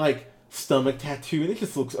new like stomach tattoo, and it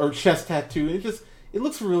just looks, or chest tattoo, and it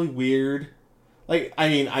looks really weird. Like, I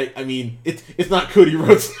mean, it's not Cody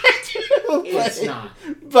Rhodes tattoo. It's not.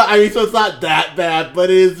 But I mean, so it's not that bad, but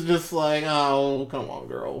it is just like, oh, come on,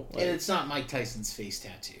 girl. Like, and it's not Mike Tyson's face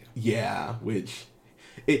tattoo. Yeah, which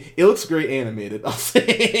it looks great animated, I'll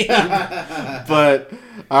say. But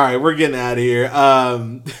all right, we're getting out of here. I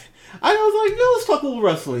was like, let's talk a little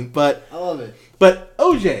wrestling, but I love it. But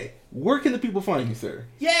OJ, where can the people find you, sir?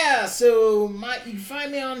 Yeah, so you can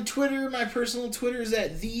find me on Twitter. My personal Twitter is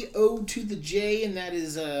at the O to the J, and that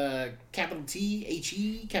is capital T H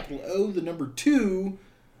E capital O the number 2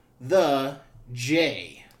 the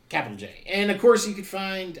J, capital J. And of course, you can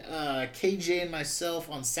find KJ and myself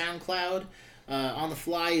on SoundCloud. On the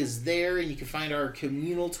Fly is there, and you can find our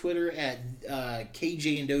communal Twitter at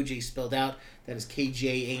KJ and OJ spelled out. That is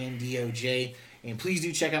KJANDOJ. And please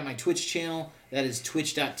do check out my Twitch channel. That is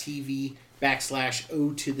twitch.tv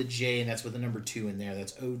 /O to the J, and that's with the number 2 in there.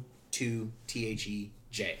 That's O2THEJ.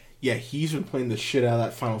 Yeah, he's been playing the shit out of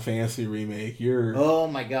that Final Fantasy remake. Oh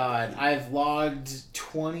my god. I've logged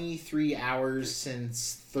 23 hours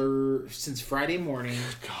since Friday morning.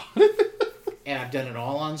 God. And I've done it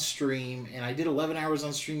all on stream, and I did 11 hours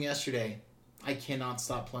on stream yesterday. I cannot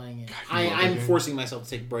stop playing it. I'm forcing myself to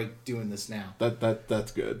take a break doing this now.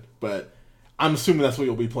 That's good, but I'm assuming that's what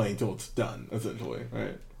you'll be playing until it's done, essentially,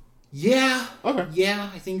 right? Yeah. Okay.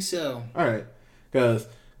 Yeah, I think so. All right, because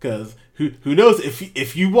who knows,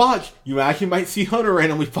 if you watch, you actually might see Hunter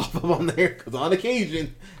randomly pop up on there, because on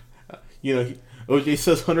occasion, OJ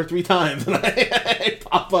says Hunter 3 times, and I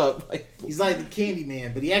pop up. Like, he's like the Candy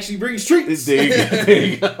Man, but he actually brings treats. There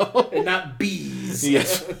you go. And not bees.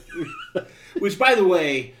 Yes. Which, by the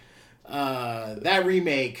way, that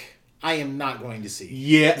remake, I am not going to see.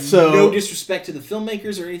 Yeah, so... No disrespect to the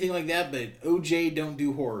filmmakers or anything like that, but OJ don't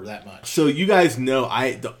do horror that much. So you guys know,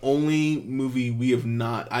 the only movie we have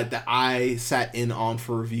not... that I sat in on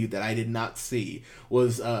for review that I did not see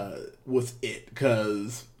was It,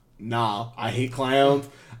 because... Nah, I hate clowns.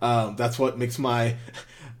 That's what makes my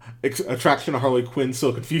attraction to Harley Quinn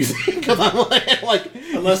so confusing. Because I'm like,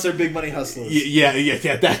 unless they're big money hustlers. Yeah.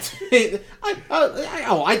 That's it. I'd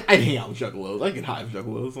hang out with juggalos. I get high with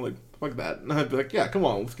juggalos. I'm like, fuck that. And I'd be like, yeah, come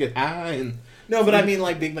on, let's get high. And no, but I mean,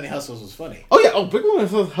 like, Big Money Hustlers was funny. Oh yeah, Big Money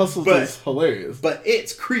Hustlers is hilarious. But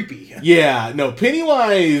it's creepy. Yeah, no,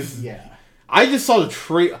 Pennywise. Yeah. I just saw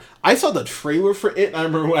I saw the trailer for it, and I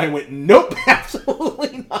remember when I went, nope,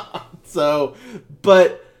 absolutely not. So,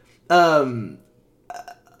 but, oh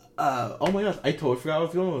my gosh, I totally forgot I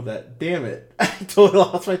was going with that. Damn it. I totally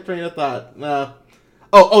lost my train of thought. That's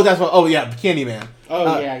what, Candyman.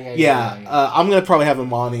 Yeah. I'm going to probably have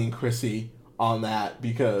Imani and Chrissy on that,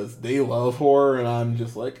 because they love horror, and I'm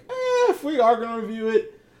just like, if we are going to review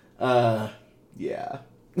it, yeah.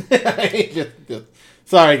 just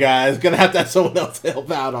sorry, guys. Gonna have to have someone else help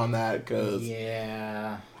out on that, because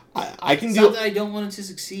I can do. Not that I don't want it to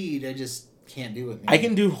succeed. I just can't do it. Man. I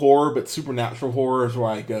can do horror, but supernatural horror is where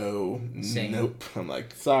I go. Same. Nope. I'm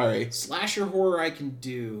like, sorry. Slasher horror I can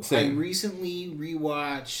do. Same. I recently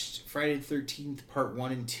rewatched Friday the 13th Part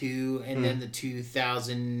 1 and 2, and then the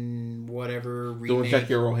 2000 whatever remake. Don't check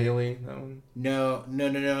your Haley. That one. No.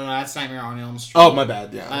 That's Nightmare on Elm Street. Oh, my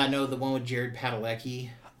bad. Yeah. No, the one with Jared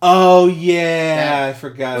Padalecki. Oh yeah, I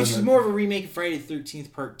forgot. Which is more of a remake of Friday the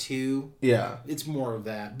 13th Part 2. Yeah. It's more of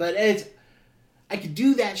that. But I could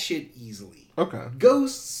do that shit easily. Okay.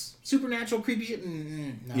 Ghosts, supernatural, creepy shit.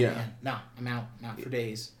 No, yeah. Man. No, I'm out. Not for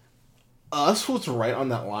days. Us was right on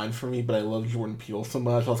that line for me, but I love Jordan Peele so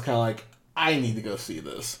much. I was kind of like, I need to go see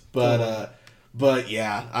this. But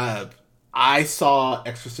yeah, I saw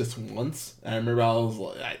Exorcist once. I remember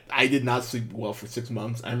I did not sleep well for 6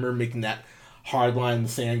 months. I remember making that hard line in the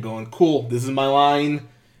sand, going, "Cool, this is my line."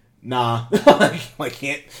 Nah, like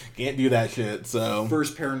can't do that shit. So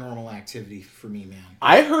first Paranormal Activity for me, man.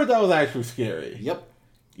 I heard that was actually scary. Yep,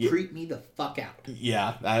 yeah. Creep me the fuck out.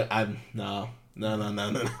 Yeah, I'm no.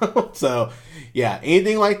 So, yeah,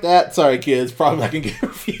 anything like that. Sorry, kids, probably not gonna get a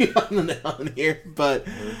review on here, but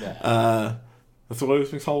that's what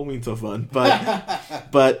always makes Halloween so fun.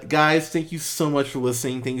 But guys, thank you so much for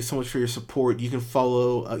listening. Thank you so much for your support. You can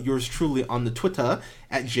follow yours truly on the Twitter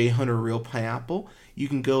at JHunterRealPineapple. You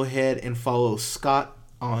can go ahead and follow Scott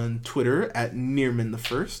on Twitter at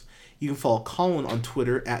Nearman1st. You can follow Colin on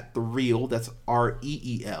Twitter at The Real, that's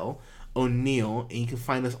REEL, O'Neill, and you can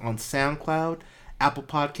find us on SoundCloud, Apple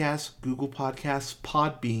Podcasts, Google Podcasts,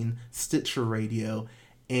 Podbean, Stitcher Radio,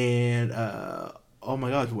 and oh my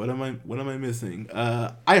gosh, what am I missing?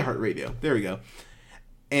 iHeartRadio. There we go.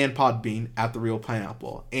 And Podbean at The Real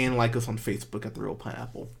Pineapple. And like us on Facebook at The Real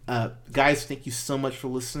Pineapple. Guys, thank you so much for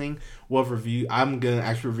listening. We'll have a review. I'm going to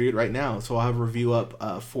actually review it right now. So I'll have a review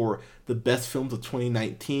up for the best films of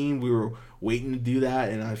 2019. We were waiting to do that,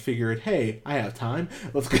 and I figured, hey, I have time.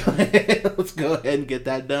 Let's go ahead and get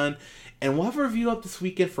that done. And we'll have a review up this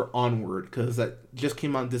weekend for Onward, because that just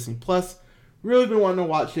came on Disney Plus. Really been wanting to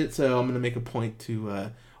watch it, so I'm going to make a point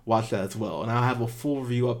to watch that as well. And I'll have a full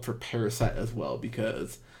review up for Parasite as well,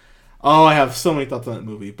 because I have so many thoughts on that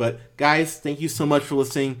movie. But guys, thank you so much for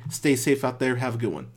listening. Stay safe out there. Have a good one.